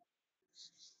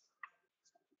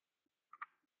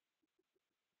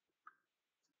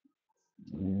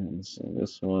 And so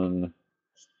this one,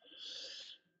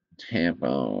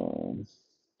 tampon.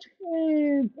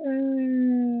 Tampon.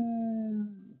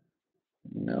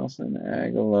 Nelson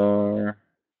Aguilar.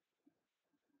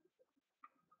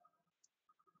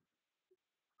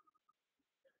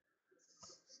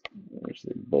 I wish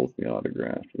they'd both be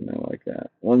autographed, and I like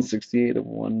that. 168 of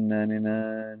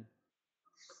 199.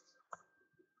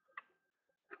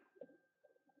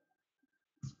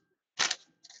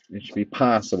 It should be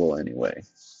possible anyway. It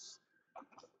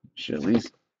should at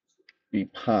least be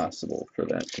possible for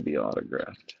that to be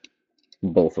autographed.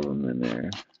 Both of them in there.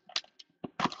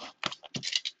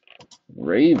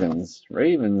 Ravens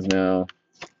now.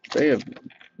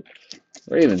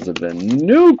 Ravens have been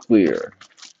nuclear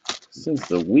since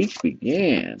the week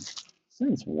began.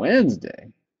 Since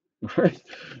Wednesday.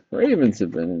 Ravens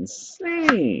have been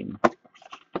insane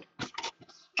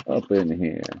up in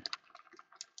here.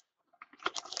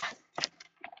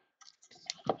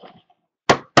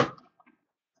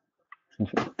 I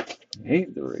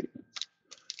hate the Ravens.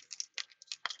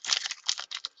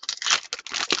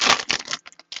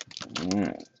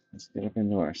 Alright, let's get up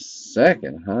into our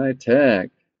second high tech.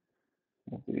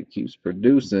 Hopefully it keeps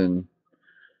producing.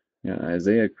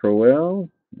 Isaiah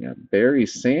Crowell. Barry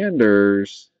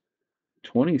Sanders.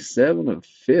 27 of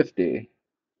 50.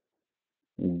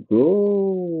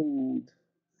 Gold.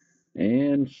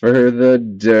 And for the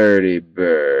Dirty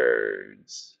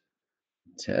Birds,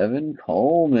 Tevin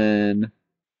Coleman.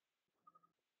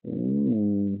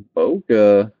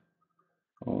 Boca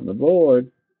on the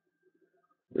board.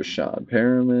 Rashad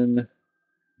Perriman.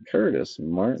 Curtis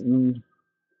Martin.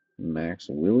 Max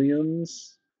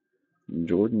Williams.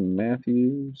 Jordan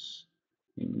Matthews.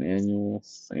 Emmanuel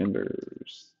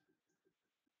Sanders.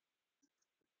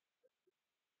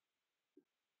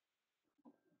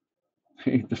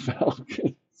 Hate the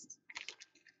Falcons.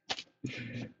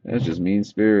 That's just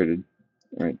mean-spirited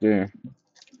right there.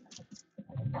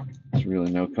 There's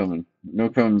really no coming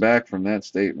back from that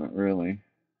statement, really.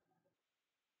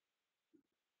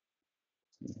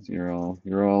 You're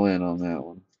all in on that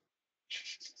one.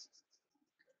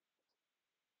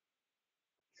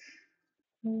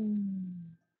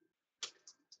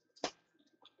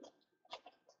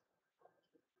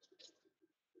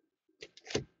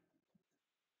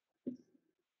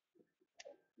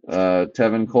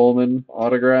 Tevin Coleman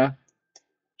autograph.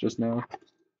 just now?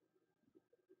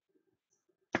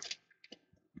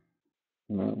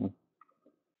 No.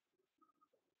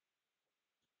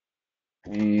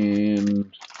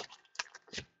 And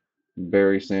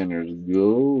Barry Sanders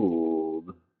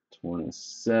gold,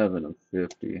 27 of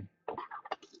 50.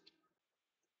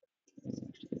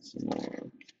 Let's get some more.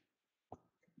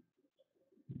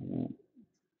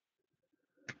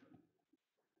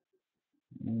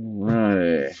 All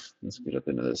right, let's get up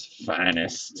into this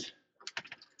finest.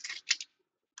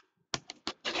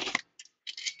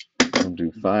 We'll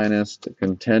do finest,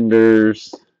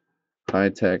 contenders,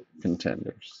 high-tech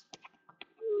contenders.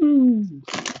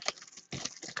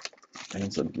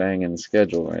 That's a banging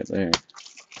schedule right there.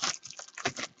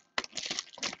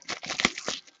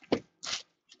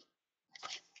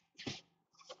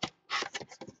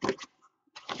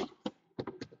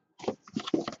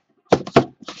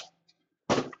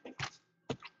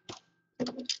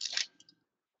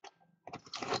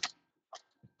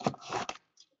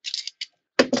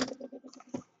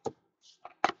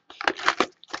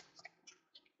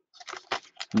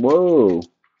 Whoa,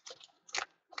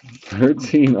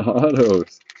 13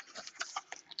 autos.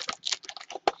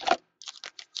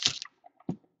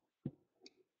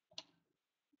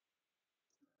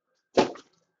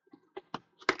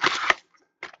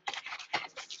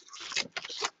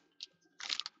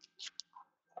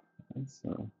 That's,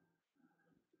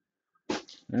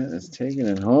 that is taking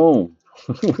it home.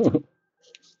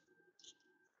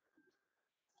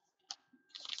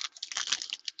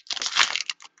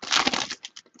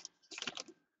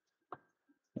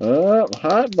 Oh,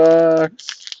 hot box.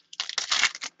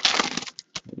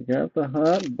 We got the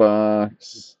hot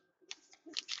box.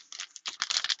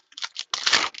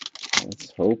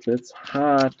 Let's hope it's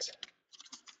hot.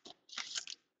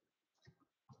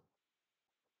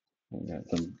 We got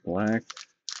the black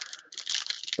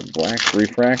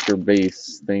refractor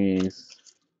base thingies,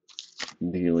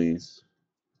 dealies,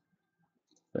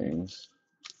 things.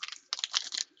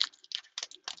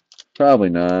 Probably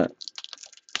not.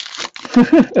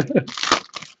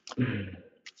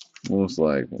 Most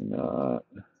likely not.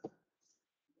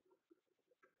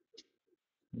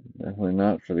 Definitely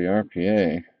not for the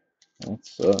RPA. That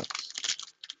sucks.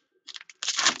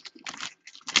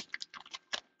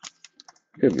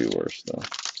 Could be worse though.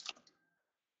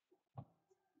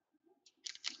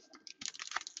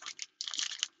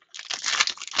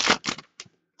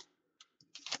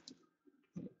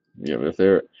 Yeah, but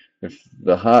if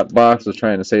the hot box was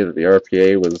trying to say that the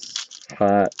RPA was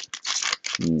hot,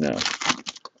 no.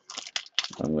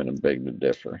 I'm gonna beg to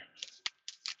differ.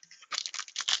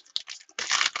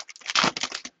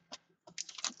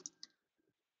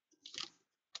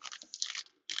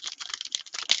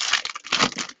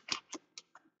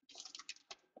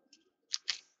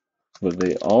 But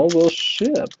they all will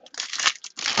ship.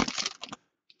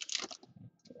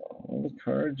 All the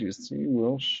cards you see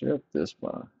will ship this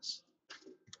box.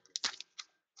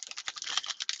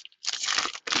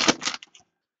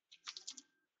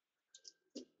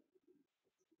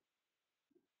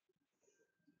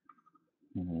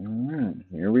 Alright,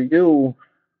 here we go.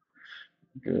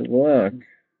 Good luck.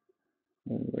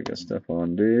 We got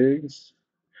Stephon Diggs.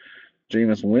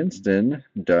 Jameis Winston,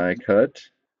 die cut.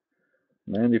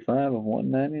 95 of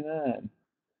 199.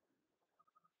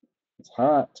 It's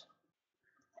hot.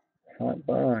 Hot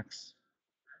box.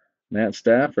 Matt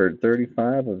Stafford,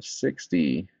 35 of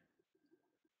 60.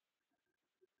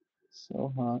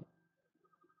 So hot.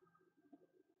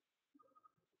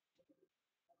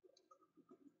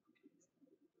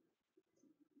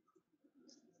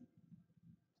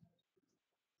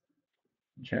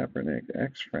 Kaepernick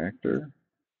X Factor.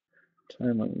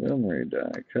 Ty Montgomery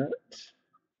die cut.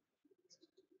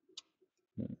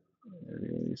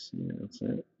 That's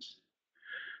it.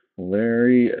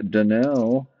 Larry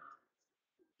Donnell,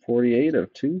 48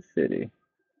 of 250.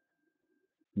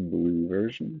 Blue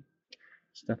version.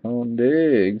 Stephon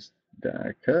Diggs,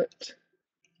 die cut.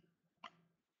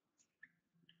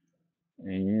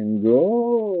 And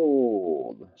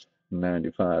gold.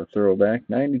 95 throwback.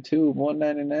 92 of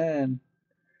 199.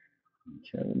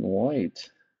 Kevin White.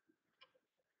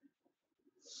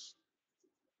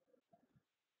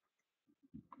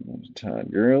 There's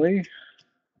Todd Gurley.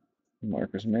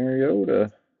 Marcus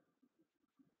Mariota.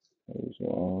 Those will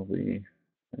all be.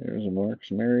 There's a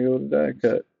Marcus Mariota die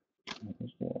cut.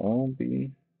 Those will all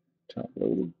be top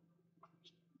loaded.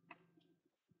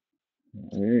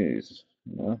 Jeez,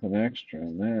 nothing extra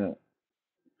in that.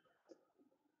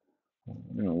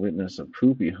 We're gonna witness a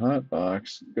poopy hot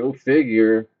box. Go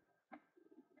figure.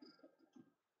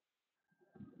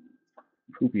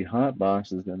 Poopy hot box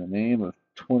has been the name of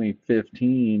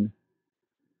 2015.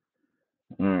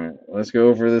 Alright, let's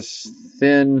go for this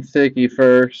thin thickie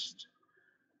first.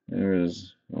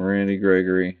 There's Randy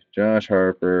Gregory, Josh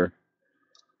Harper.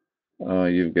 Oh,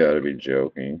 you've got to be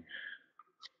joking.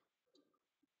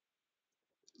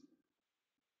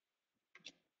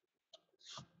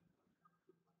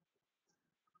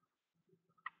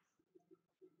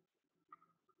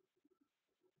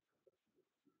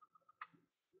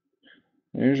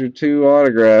 There's your 2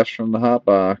 autographs from the hot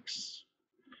box.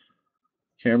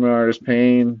 Cameron Artist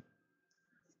Payne.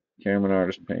 Cameron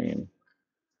Artist Payne.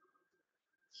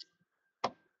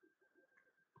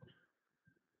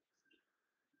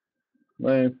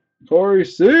 Lane. Corey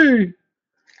C.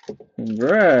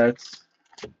 Congrats.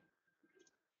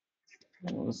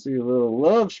 I want to see a little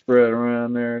love spread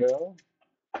around there, though.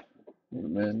 Would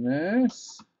have been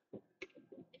nice.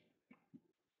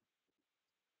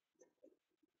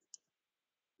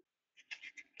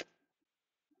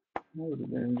 Would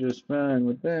have been just fine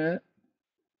with that.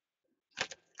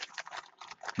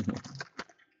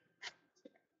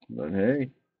 But hey,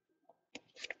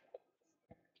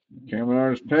 Cameron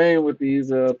Artist Payne with these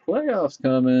playoffs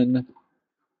coming.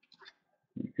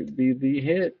 You could be the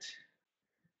hit.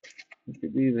 You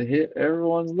could be the hit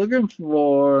everyone's looking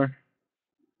for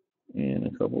in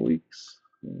a couple weeks.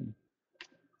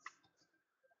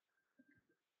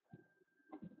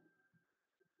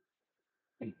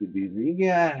 He could be the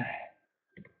guy.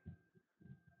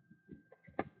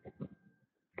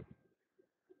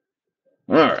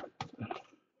 All right.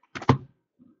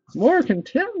 More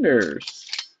contenders.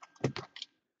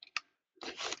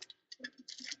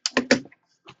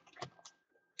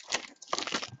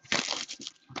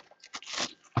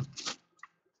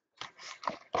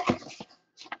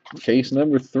 Case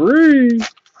number 3.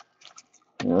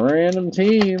 Random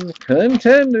team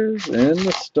contenders in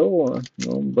the store.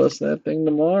 Gonna bust that thing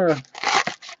tomorrow.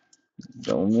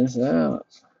 Don't miss out.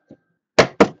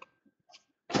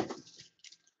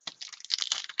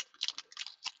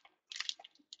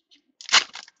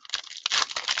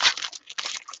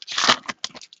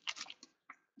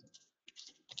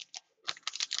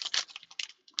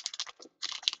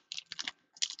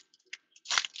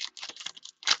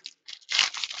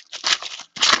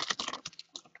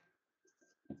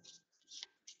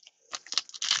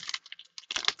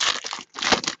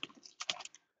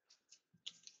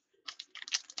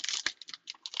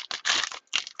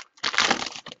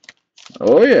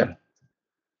 Oh yeah,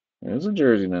 there's a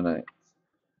jersey tonight.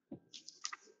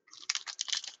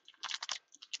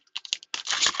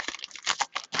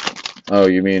 Oh,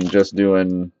 you mean just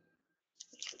doing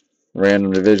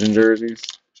random division jerseys?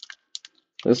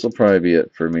 This will probably be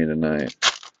it for me tonight.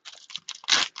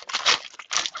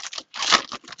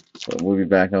 So we'll be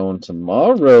back on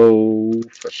tomorrow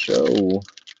for show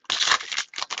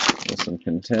with some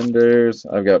contenders.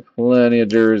 I've got plenty of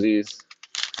jerseys.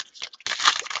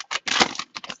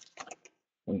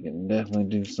 We can definitely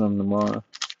do some tomorrow.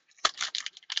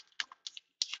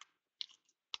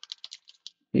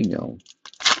 He gone.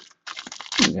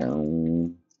 He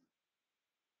gone.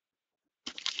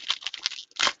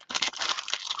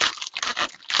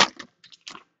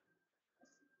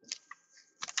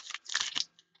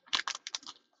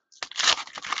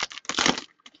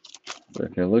 So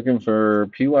if you're looking for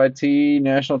PYT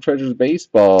National Treasures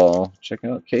Baseball, check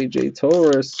out KJ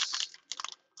Torres.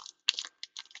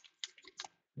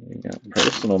 We got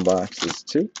personal boxes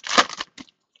too.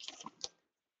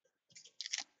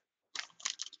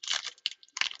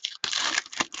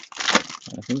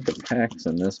 I think the packs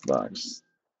in this box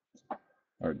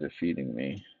are defeating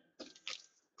me.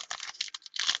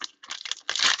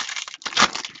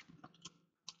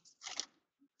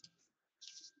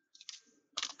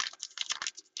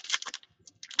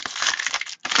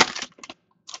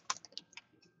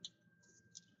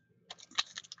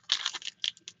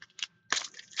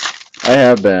 I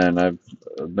have been.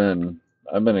 I've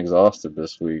been exhausted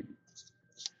this week.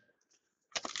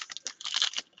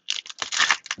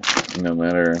 No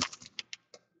matter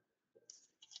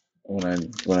when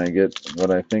I get what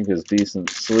I think is decent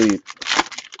sleep,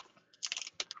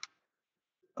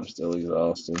 I'm still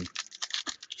exhausted.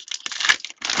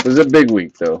 It was a big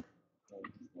week though.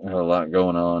 I had a lot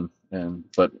going on,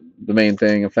 but the main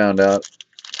thing I found out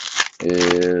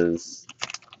is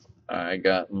I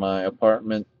got my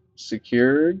apartment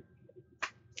secured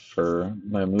for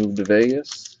my move to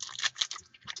Vegas.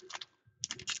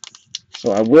 So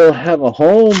I will have a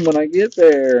home when I get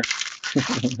there.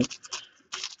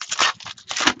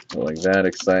 Like that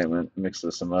excitement mixed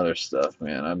with some other stuff,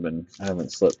 man. I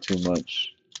haven't slept too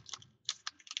much.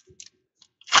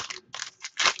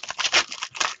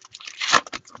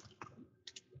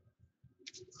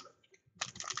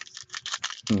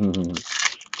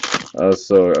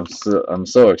 I'm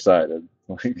so excited.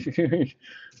 Like,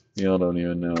 y'all don't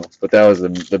even know. But that was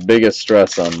the biggest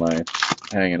stress on my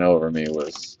hanging over me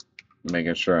was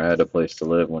making sure I had a place to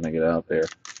live when I get out there.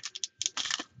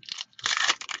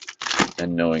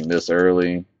 And knowing this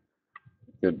early,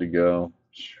 good to go.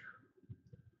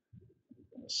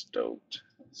 Stoked.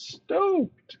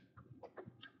 Stoked.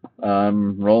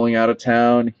 I'm rolling out of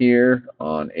town here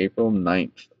on April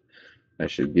 9th. I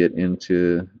should get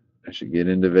into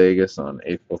Vegas on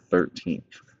April 13th.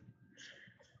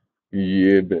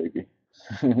 Yeah, baby.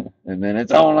 And then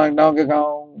it's on like Donkey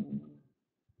Kong.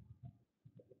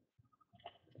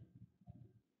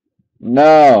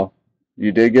 No.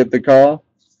 You did get the call?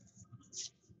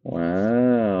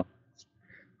 Wow.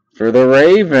 For the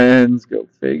Ravens. Go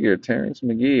figure. Terrence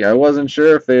McGee. I wasn't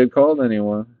sure if they had called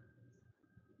anyone.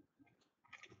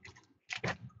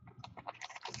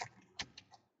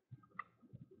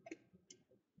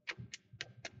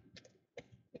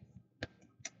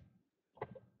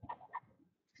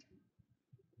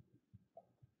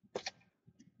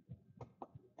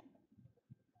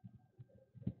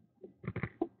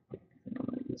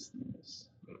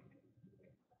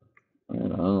 I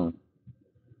don't know.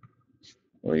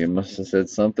 Well, you must have said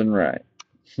something right.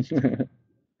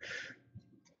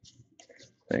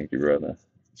 Thank you, brother.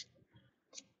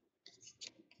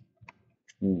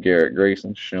 Garrett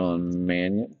Grayson, Sean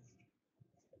Mannion.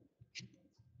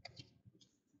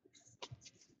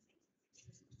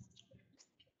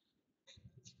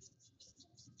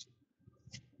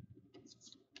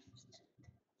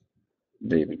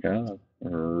 David Cobb,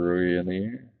 Rookie of the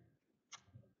Year.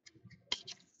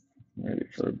 Ready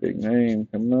for a big name.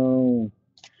 Come on.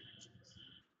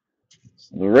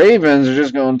 So the Ravens are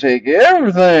just going to take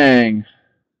everything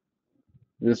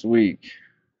this week.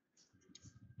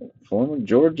 Former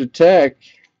Georgia Tech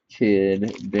kid,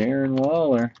 Darren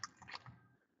Waller.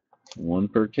 One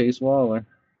per Case Waller.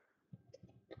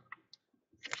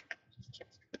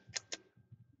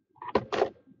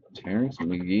 Terrence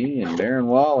McGee and Darren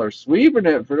Waller sweeping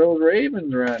it for those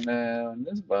Ravens right now in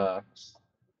this box.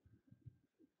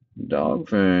 Dog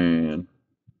fan.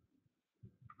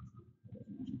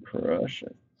 Crush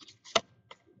it.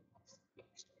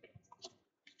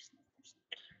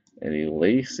 Eddie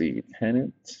Lacy,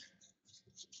 pennant.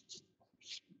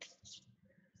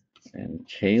 And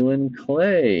Kalen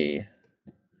Clay.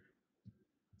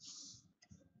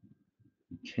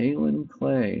 Kalen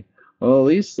Clay. Well, at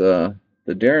least the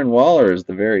Darren Waller is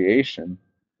the variation.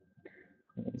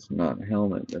 It's not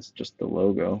helmet, that's just the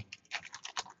logo.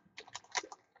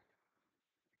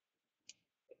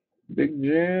 Big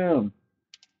Jim.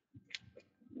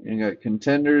 You got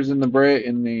contenders in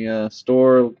the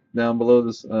store down below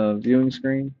this viewing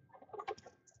screen.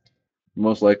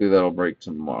 Most likely that'll break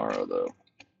tomorrow, though.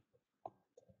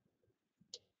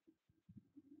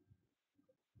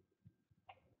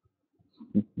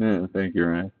 Yeah, thank you,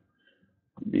 Ryan.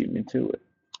 Beat me to it.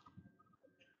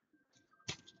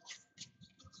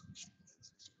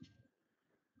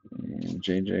 And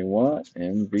J.J. Watt,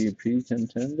 MVP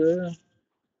contender.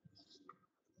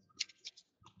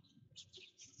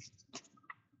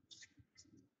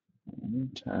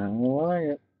 Tyler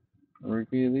Wyatt,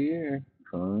 Rookie of the Year,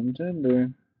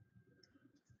 contender.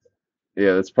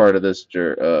 Yeah, that's part of this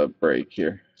break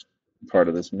here. Part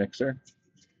of this mixer.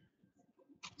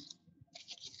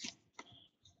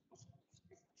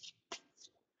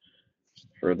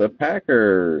 For the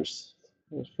Packers.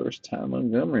 The first time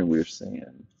Montgomery we're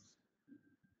seeing.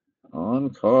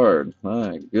 On card.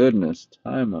 My goodness.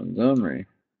 Ty Montgomery.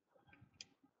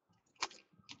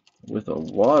 With a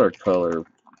watercolor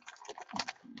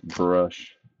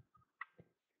brush.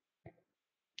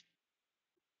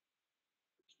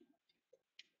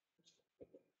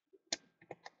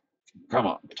 Come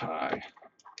on, Ty.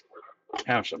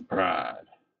 Have some pride.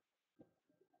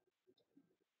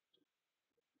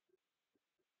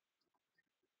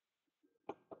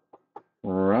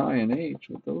 Ryan H.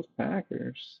 with those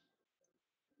Packers.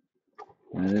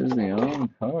 That is the on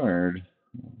card.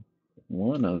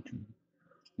 One of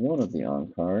the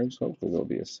on cards. Hopefully there'll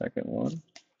be a second one.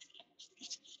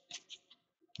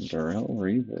 Darrell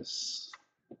Revis.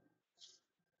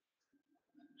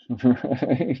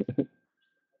 Right.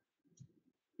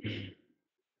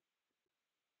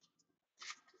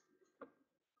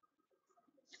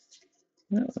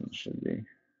 That one should be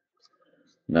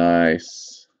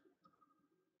nice.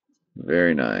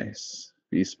 Very nice.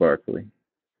 Be sparkly.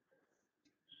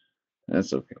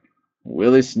 That's okay.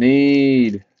 Willie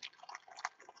Snead.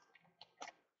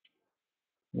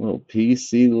 Little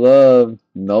PC love.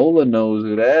 Nola knows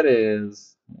who that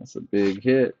is. That's a big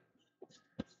hit.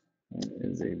 That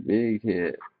is a big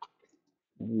hit.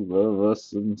 We love us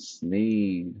some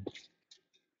Sneed.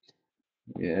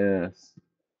 Yes.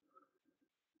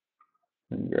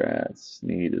 Congrats.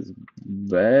 Sneed is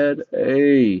bad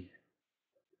A.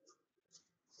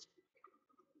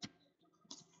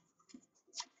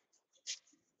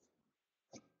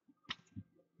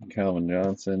 Calvin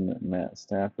Johnson, Matt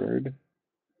Stafford.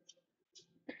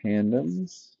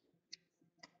 Tandems.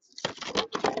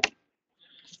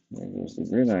 There goes the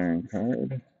gridiron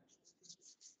card.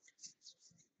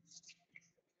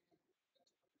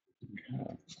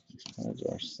 Cards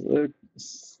are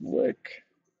slick.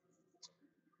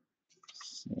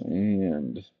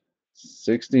 And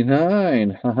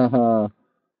 69 of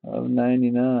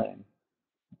 99.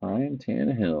 Ryan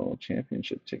Tannehill,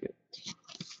 championship ticket.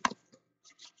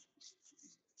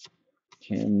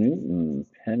 Cam Newton,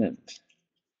 pennant.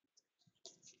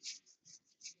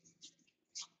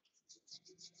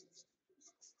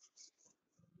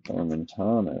 Thurman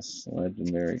Thomas,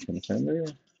 legendary contender.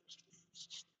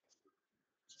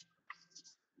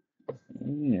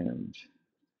 And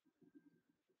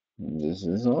this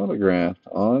is autographed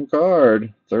on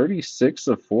card. 36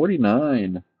 of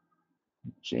 49.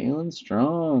 Jalen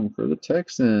Strong for the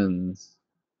Texans.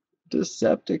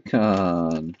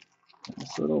 Decepticon.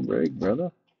 Nice little break,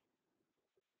 brother.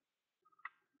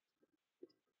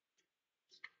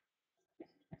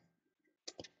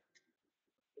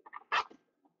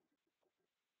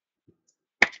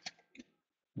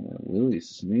 Willie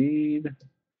Snead.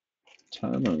 Ty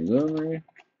Montgomery.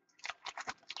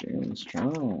 Jalen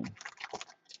Strong.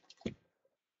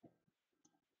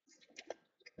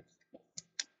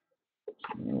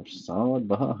 Solid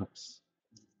box.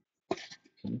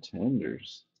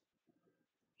 Contenders.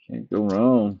 Can't go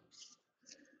wrong.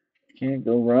 Can't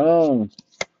go wrong.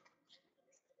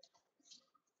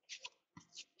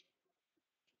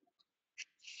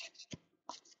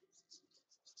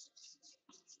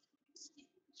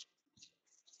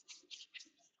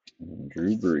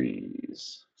 Drew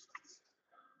Brees.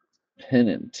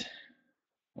 Pennant.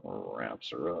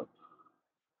 Wraps her up.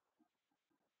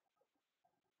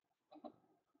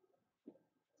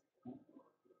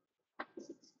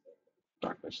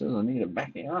 Doctor says I need a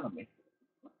backiotomy.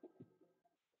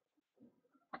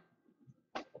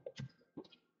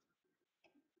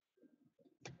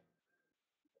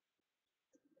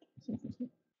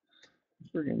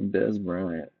 Friggin' Des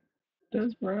Bryant. Des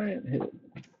Bryant hit it.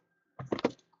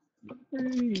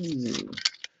 Crazy.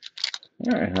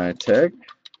 All right, high tech.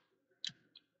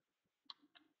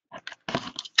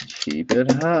 Keep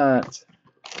it hot.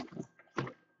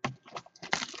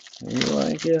 We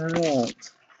like it hot.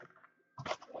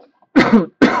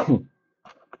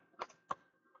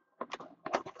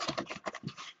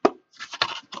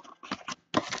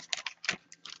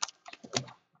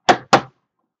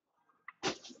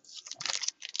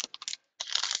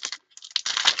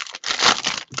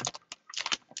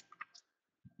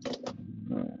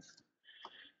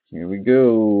 Here we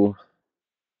go.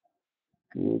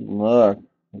 Good luck.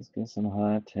 Let's get some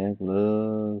high tech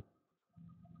love.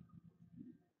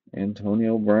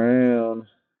 Antonio Brown.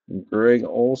 Greg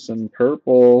Olson,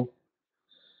 purple.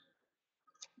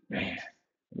 Man,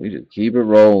 we just keep it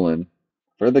rolling.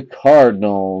 For the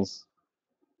Cardinals,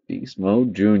 Beast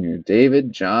Mode Jr.,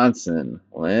 David Johnson,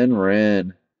 Len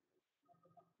Wren.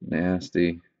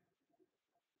 Nasty.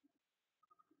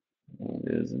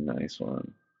 That is a nice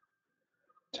one.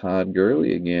 Todd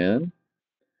Gurley again.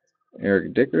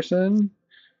 Eric Dickerson.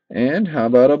 And how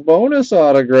about a bonus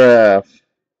autograph?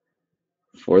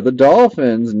 For the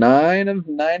Dolphins, 9 of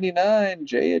 99,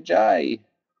 Jay Ajayi.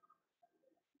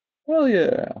 Hell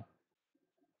yeah.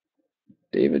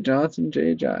 David Johnson,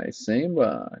 Jay Ajayi, same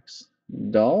box.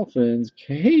 Dolphins,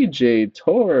 KJ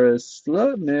Torres,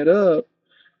 slutting it up.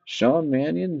 Sean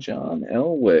Mannion, John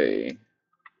Elway.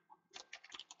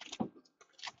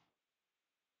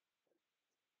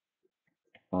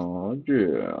 Oh,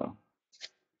 yeah.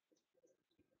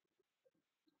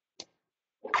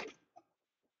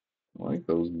 I like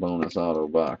those bonus auto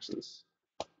boxes.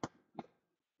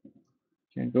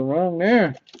 Can't go wrong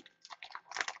there.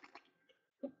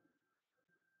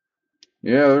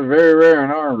 Yeah, they're very rare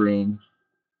in our room.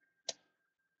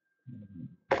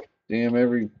 Damn,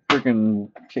 every freaking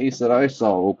case that I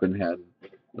saw open had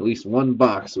at least one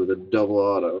box with a double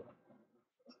auto.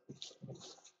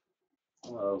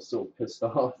 I was so pissed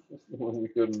off when we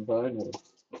couldn't find one.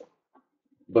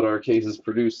 But our cases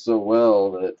produced so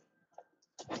well that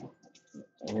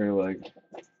we were like,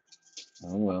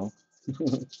 oh well.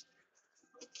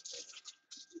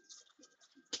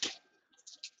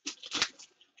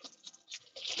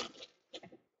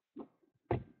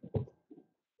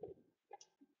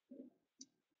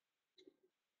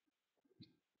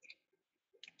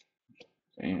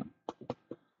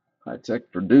 High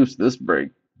Tech produced this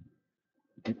break.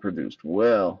 He produced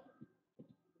well.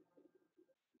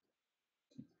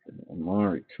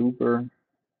 Amari Cooper.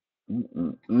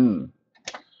 All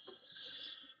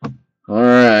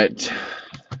right.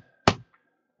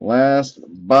 Last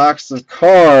box of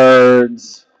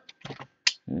cards.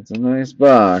 It's a nice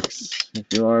box. If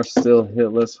you are still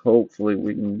hitless, hopefully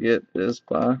we can get this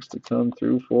box to come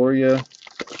through for you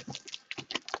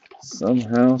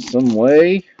somehow, some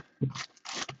way.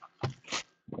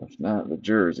 If not, the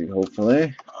jersey,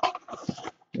 hopefully.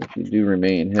 If you do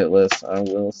remain hitless, I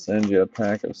will send you a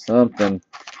pack of something.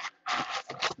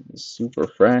 Super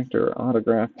Fractor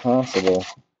autograph possible.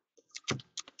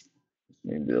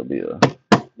 Maybe there'll be a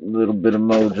little bit of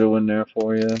mojo in there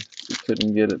for you. If you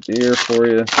couldn't get it there for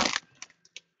you,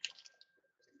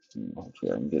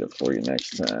 hopefully I can get it for you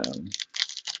next time.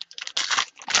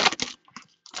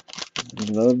 We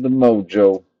love the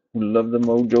mojo. We love the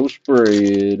mojo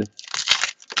spread.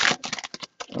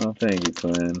 Oh, thank you,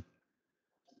 Quinn.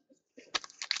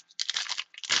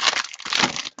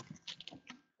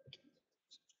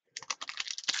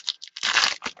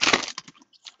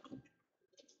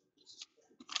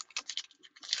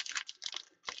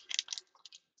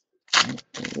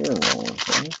 We're rolling,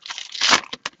 okay?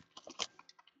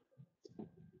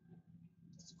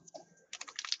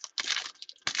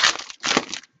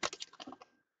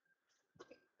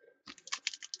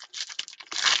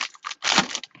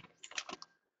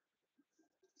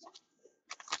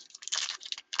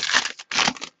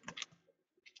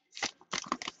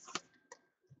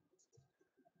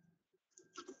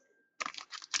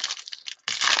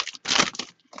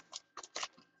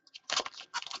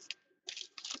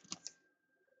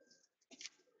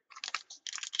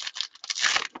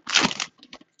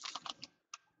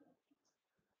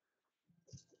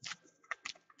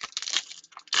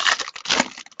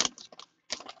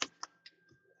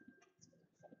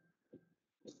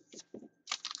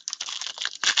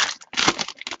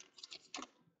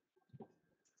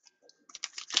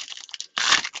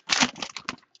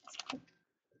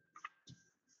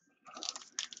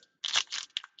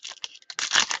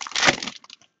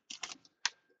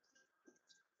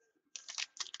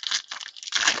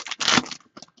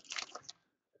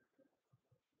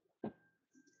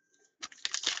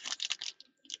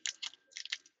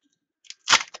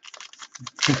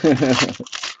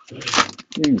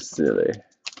 You silly.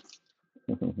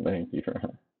 Thank you,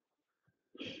 Ron.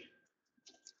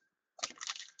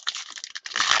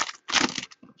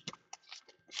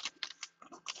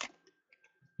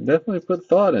 Definitely put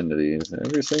thought into these.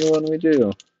 Every single one we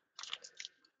do.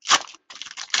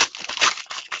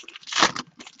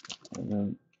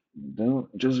 And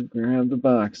don't just grab the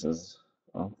boxes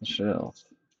off the shelf.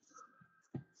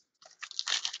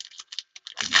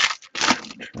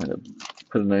 Try to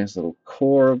put a nice little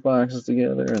core of boxes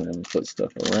together and then put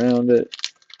stuff around it.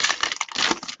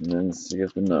 And then see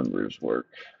if the numbers work.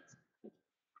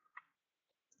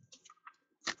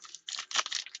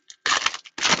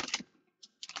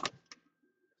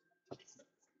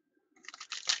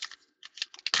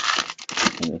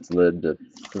 And it's led to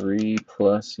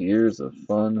 3+ years of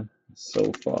fun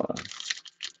so far.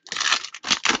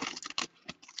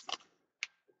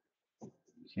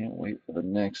 Can't wait for the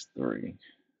next 3.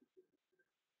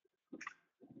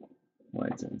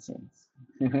 White's incense.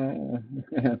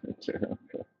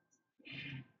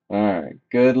 Alright,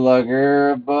 good luck,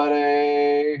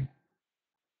 everybody.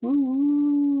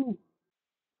 Woo!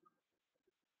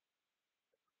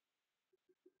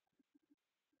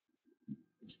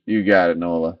 You got it,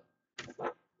 Nola.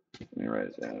 Let me write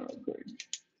it down real quick.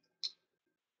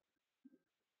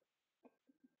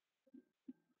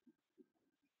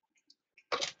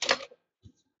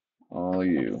 All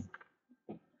you.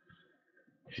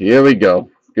 Here we go.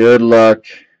 Good luck.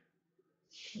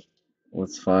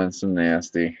 Let's find some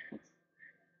nasty.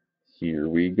 Here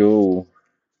we go.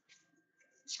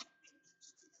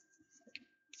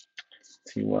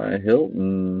 T.Y.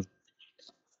 Hilton.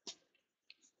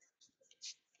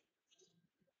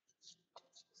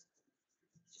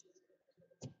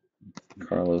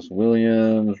 Carlos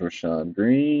Williams. Rashad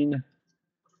Green.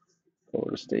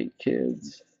 Florida State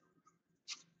kids.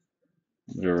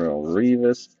 Jarrell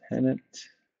Revis. Pennant.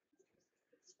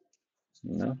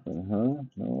 Nothing, huh?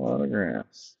 No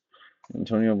autographs.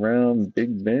 Antonio Brown.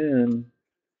 Big Ben.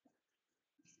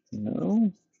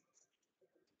 No.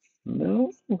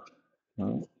 No.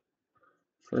 No.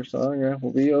 First autograph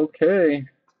will be okay.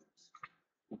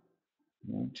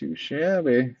 Not too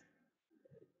shabby,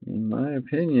 in my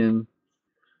opinion.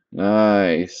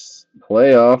 Nice.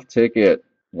 Playoff ticket.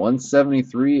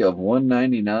 173 of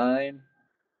 199.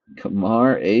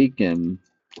 Kamar Aiken.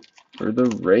 For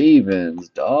the Ravens,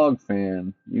 dog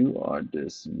fan, you are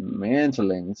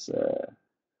dismantling, sir.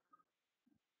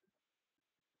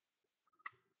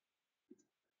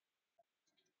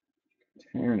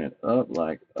 Tearing it up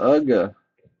like Ugga.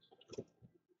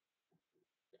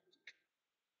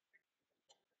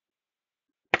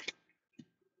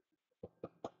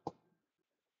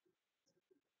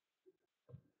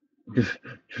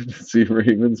 See,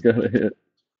 Ravens got a hit.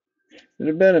 It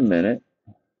had been a minute.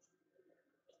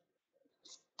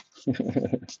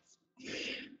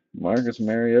 Marcus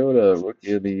Mariota,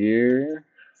 Rookie of the Year.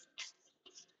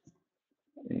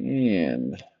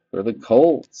 And for the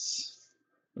Colts,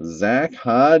 Zach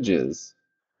Hodges,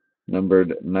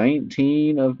 numbered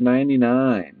 19 of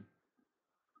 99.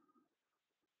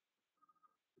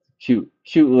 Cute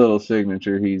little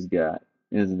signature he's got,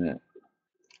 isn't it?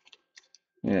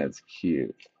 Yeah, it's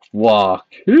cute.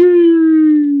 Walk.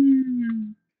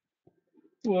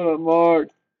 What up, Mark?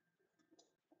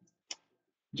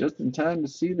 Just in time to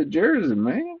see the jersey,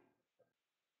 man.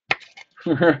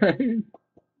 Right?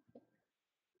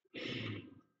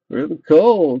 For the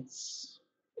Colts,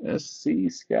 SC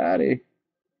Scotty.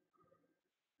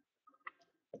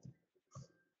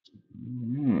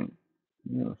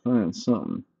 Gotta find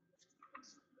something.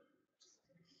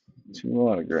 2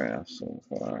 autographs so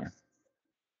far.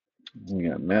 We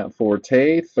got Matt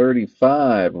Forte,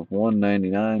 35 of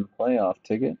 199 playoff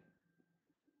ticket.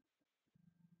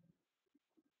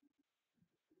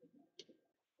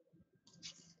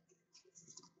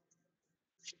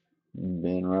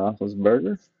 Ben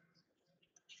Roethlisberger.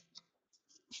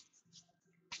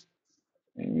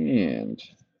 And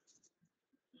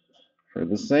for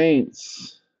the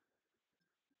Saints,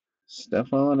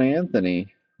 Stephon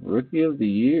Anthony, Rookie of the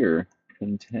Year,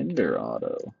 Contender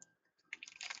Auto.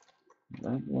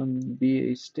 That one would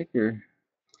be a sticker.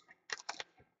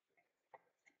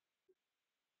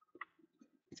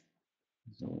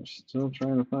 So we're still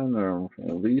trying to find our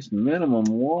at least minimum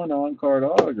 1 on-card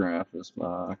autograph this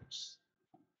box.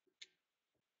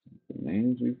 The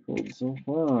names we've pulled so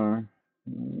far.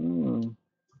 Come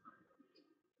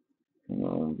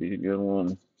on, be a good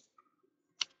one.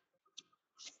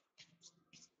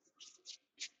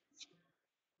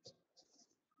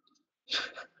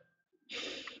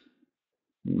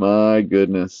 My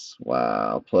goodness.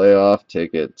 Wow. Playoff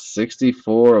ticket.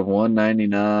 64 of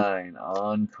 199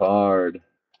 on card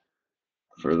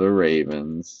for the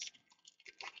Ravens.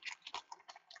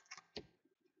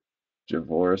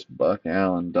 Javoris Buck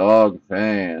Allen, dog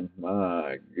fan.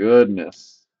 My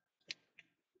goodness.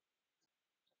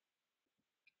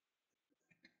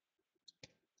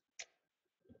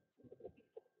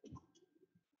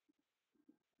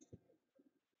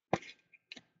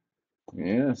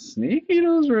 Yeah, sneaky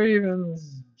those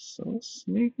Ravens. So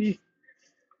sneaky.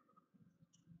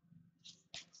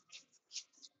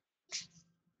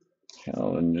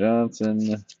 Calvin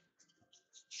Johnson.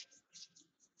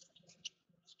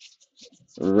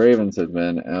 The Ravens have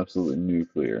been absolutely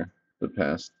nuclear the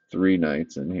past 3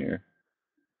 nights in here.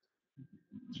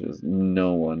 Just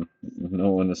no one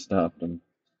has stopped them.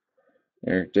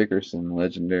 Eric Dickerson,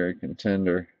 legendary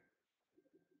contender.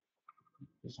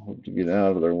 Just hope to get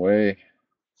out of their way.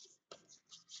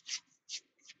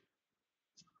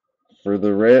 For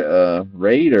the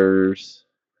Raiders,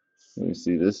 let me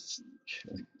see this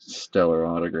stellar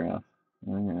autograph.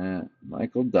 All right,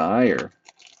 Michael Dyer.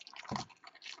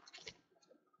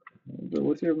 Go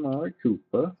with your Mari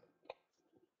Cooper.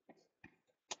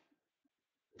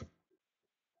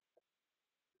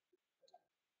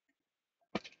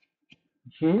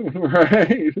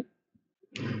 Right.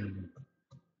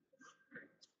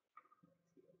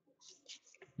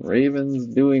 Ravens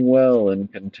doing well in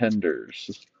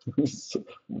contenders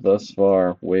thus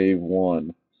far. Wave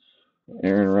 1.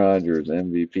 Aaron Rodgers,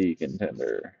 MVP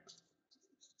contender.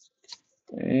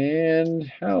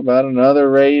 And how about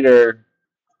another Raider?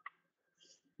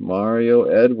 Mario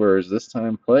Edwards, this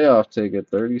time playoff ticket,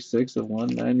 36 of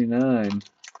 199.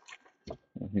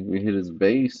 I think we hit his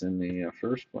base in the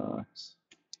first box.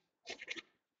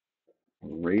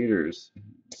 Raiders,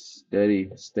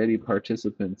 steady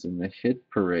participants in the hit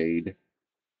parade.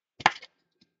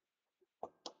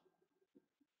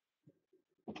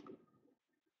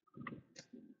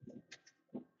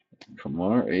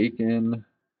 Kamar Aiken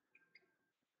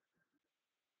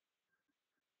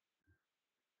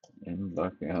and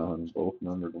Buck Allen, both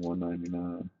numbered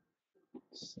 199.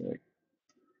 Sick.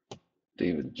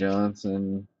 David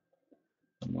Johnson,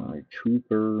 Amari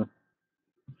Cooper.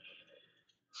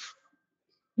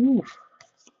 Oof.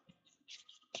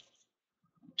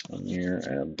 Amir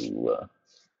Abdullah.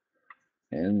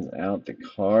 Ends out the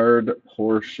card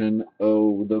portion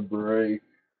of the break.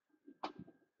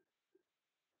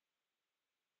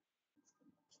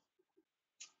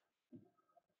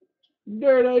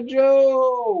 Dirty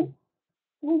Joe.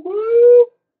 Woo-hoo.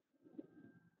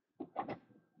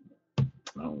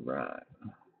 All right.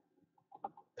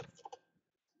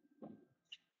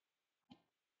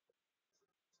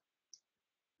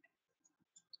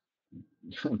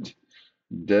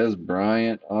 Des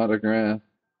Bryant autograph.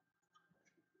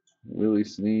 Willie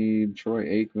Snead, Troy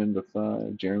Aikman to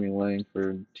 5, Jeremy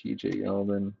Langford, TJ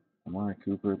Yeldon, Amari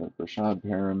Cooper, the Rashad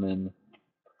Perriman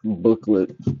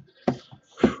booklet.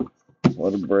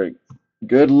 What a break.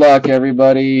 Good luck,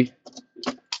 everybody.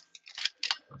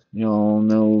 You all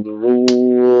know the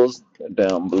rules. They're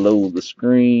down below the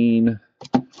screen.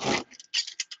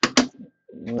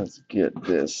 Let's get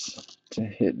this to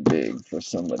hit big for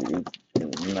somebody who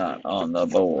is not on the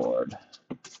board.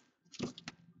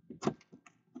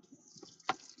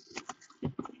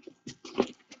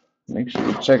 Make sure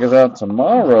you check us out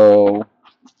tomorrow.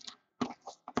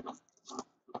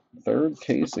 Third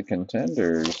case of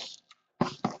contenders.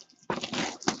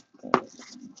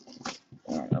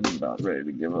 All right, I'm about ready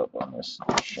to give up on this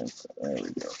shit. There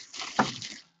we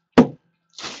go.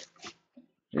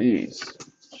 Jeez.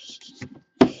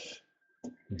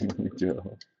 Here we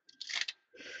go.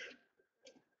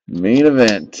 Main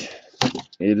event.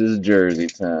 It is jersey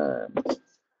time.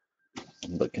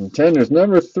 The contenders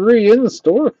number 3 in the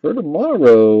store for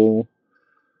tomorrow.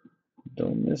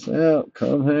 Don't miss out.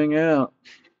 Come hang out.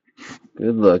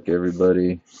 Good luck,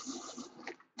 everybody.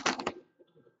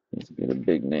 Let's get a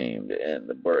big name to end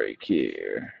the break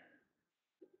here.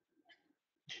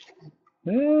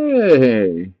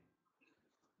 Hey,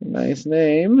 nice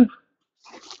name.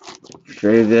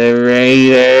 For the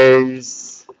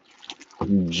Raiders,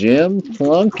 Jim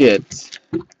Plunkett.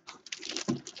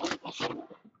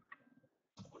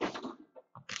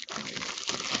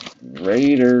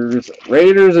 Raiders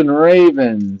and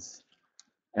Ravens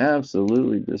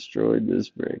absolutely destroyed this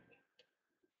break.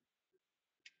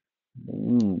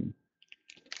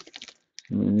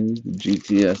 There's the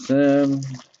GTSM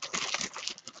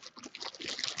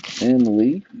and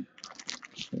Leaf.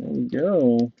 There we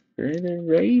go.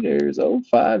 Raiders.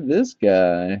 05, this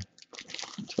guy.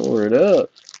 Tore it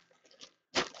up.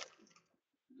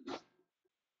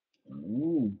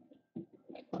 Ooh.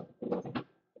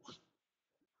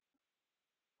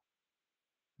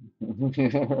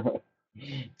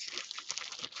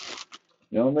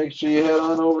 Y'all make sure you head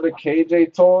on over to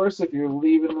KJ Taurus if you're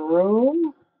leaving the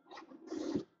room.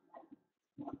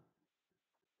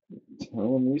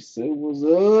 Tell him we said what's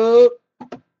up.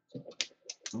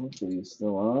 Hopefully he's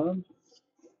still on.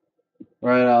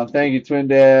 Right on. Thank you, Twin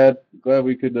Dad. Glad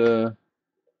we could put a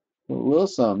little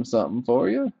something for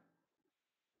you.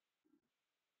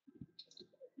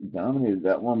 Dominated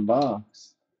that one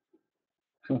box.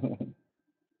 All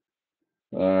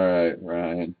right,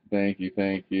 Ryan. Thank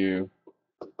you.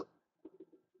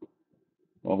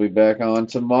 We'll be back on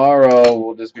tomorrow.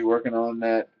 We'll just be working on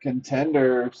that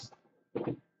contenders.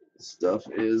 Stuff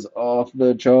is off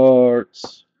the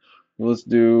charts. Let's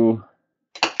do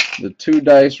the 2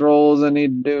 dice rolls I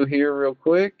need to do here real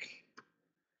quick.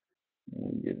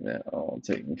 Get that all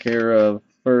taken care of.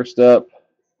 First up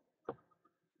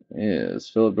is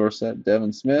Philip Dorsett,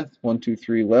 Devin Smith. 1, 2,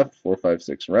 3 left, 4, 5,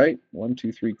 6 right. 1,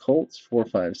 2, 3 Colts, 4,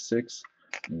 5, 6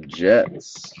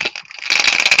 Jets.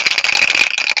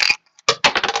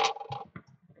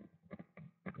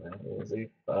 That was a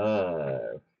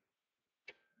 5.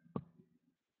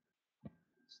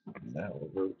 That will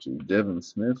go to Devin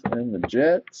Smith and the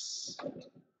Jets.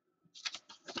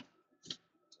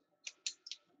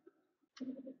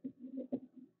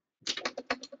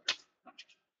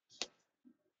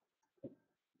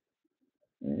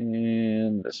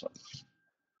 And this one.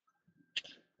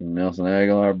 Nelson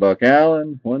Aguilar, Buck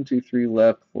Allen. 1, 2, 3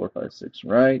 left, 4, 5, 6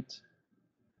 right.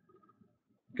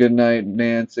 Good night,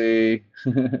 Nancy.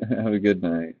 Have a good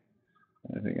night.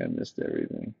 I think I missed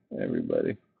everything.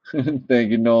 Everybody.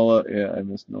 Thank you, Nola. Yeah, I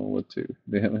missed Nola too.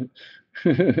 Damn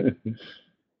it.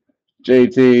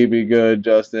 JT, be good,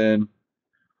 Justin.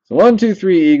 So 1, 2,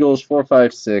 3 Eagles, 4,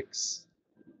 5, 6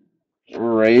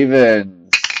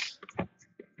 Ravens.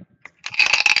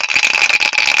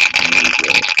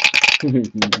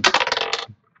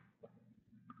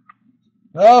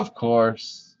 Of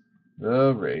course,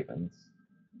 the Ravens.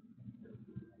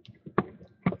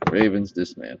 Ravens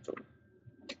dismantled.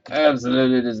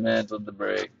 Absolutely dismantled the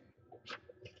break.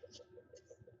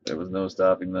 There was no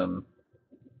stopping them.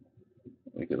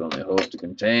 We could only hope to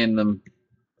contain them.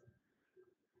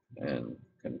 And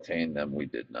contain them we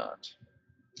did not.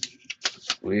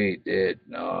 We did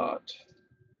not.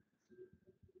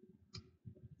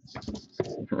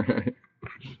 Right.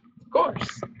 Of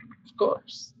course. Of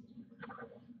course.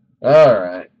 All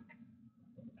right.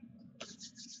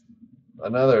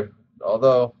 another.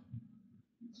 Although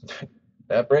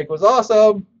that break was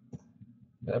awesome.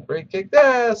 That break kicked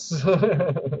ass.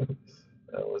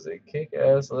 That was a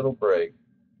kick-ass little break.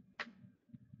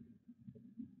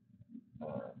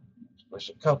 Wish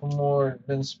a couple more had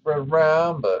been spread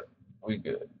around, but we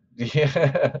good.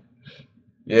 Yeah.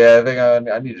 Yeah, I think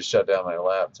I need to shut down my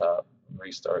laptop and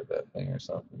restart that thing or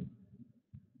something.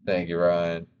 Thank you,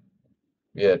 Ryan.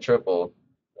 Yeah, triple.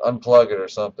 Unplug it or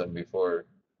something before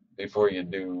you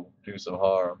do some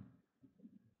harm.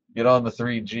 Get on the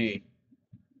 3G.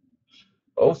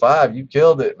 Oh 05, you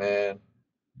killed it, man.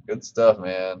 Good stuff,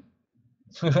 man.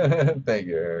 Thank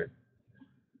you, Eric.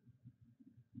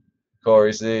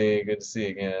 Corey C, good to see you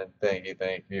again. Thank you,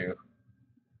 thank you.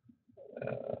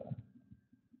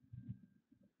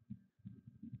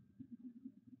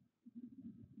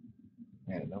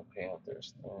 Man, no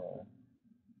Panthers.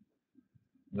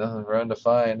 Nothing run to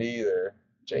find either.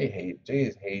 Jay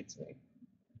hates me.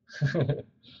 All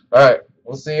right,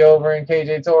 we'll see you over in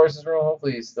KJ Torres's room.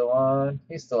 Hopefully he's still on.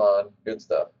 He's still on. Good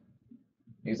stuff.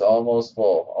 He's almost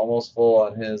full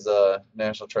on his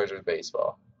National Treasures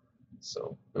baseball.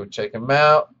 So go check him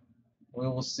out. We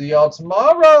will see y'all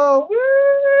tomorrow.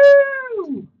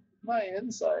 Woo! My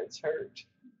insides hurt.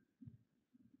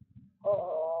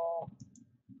 Oh.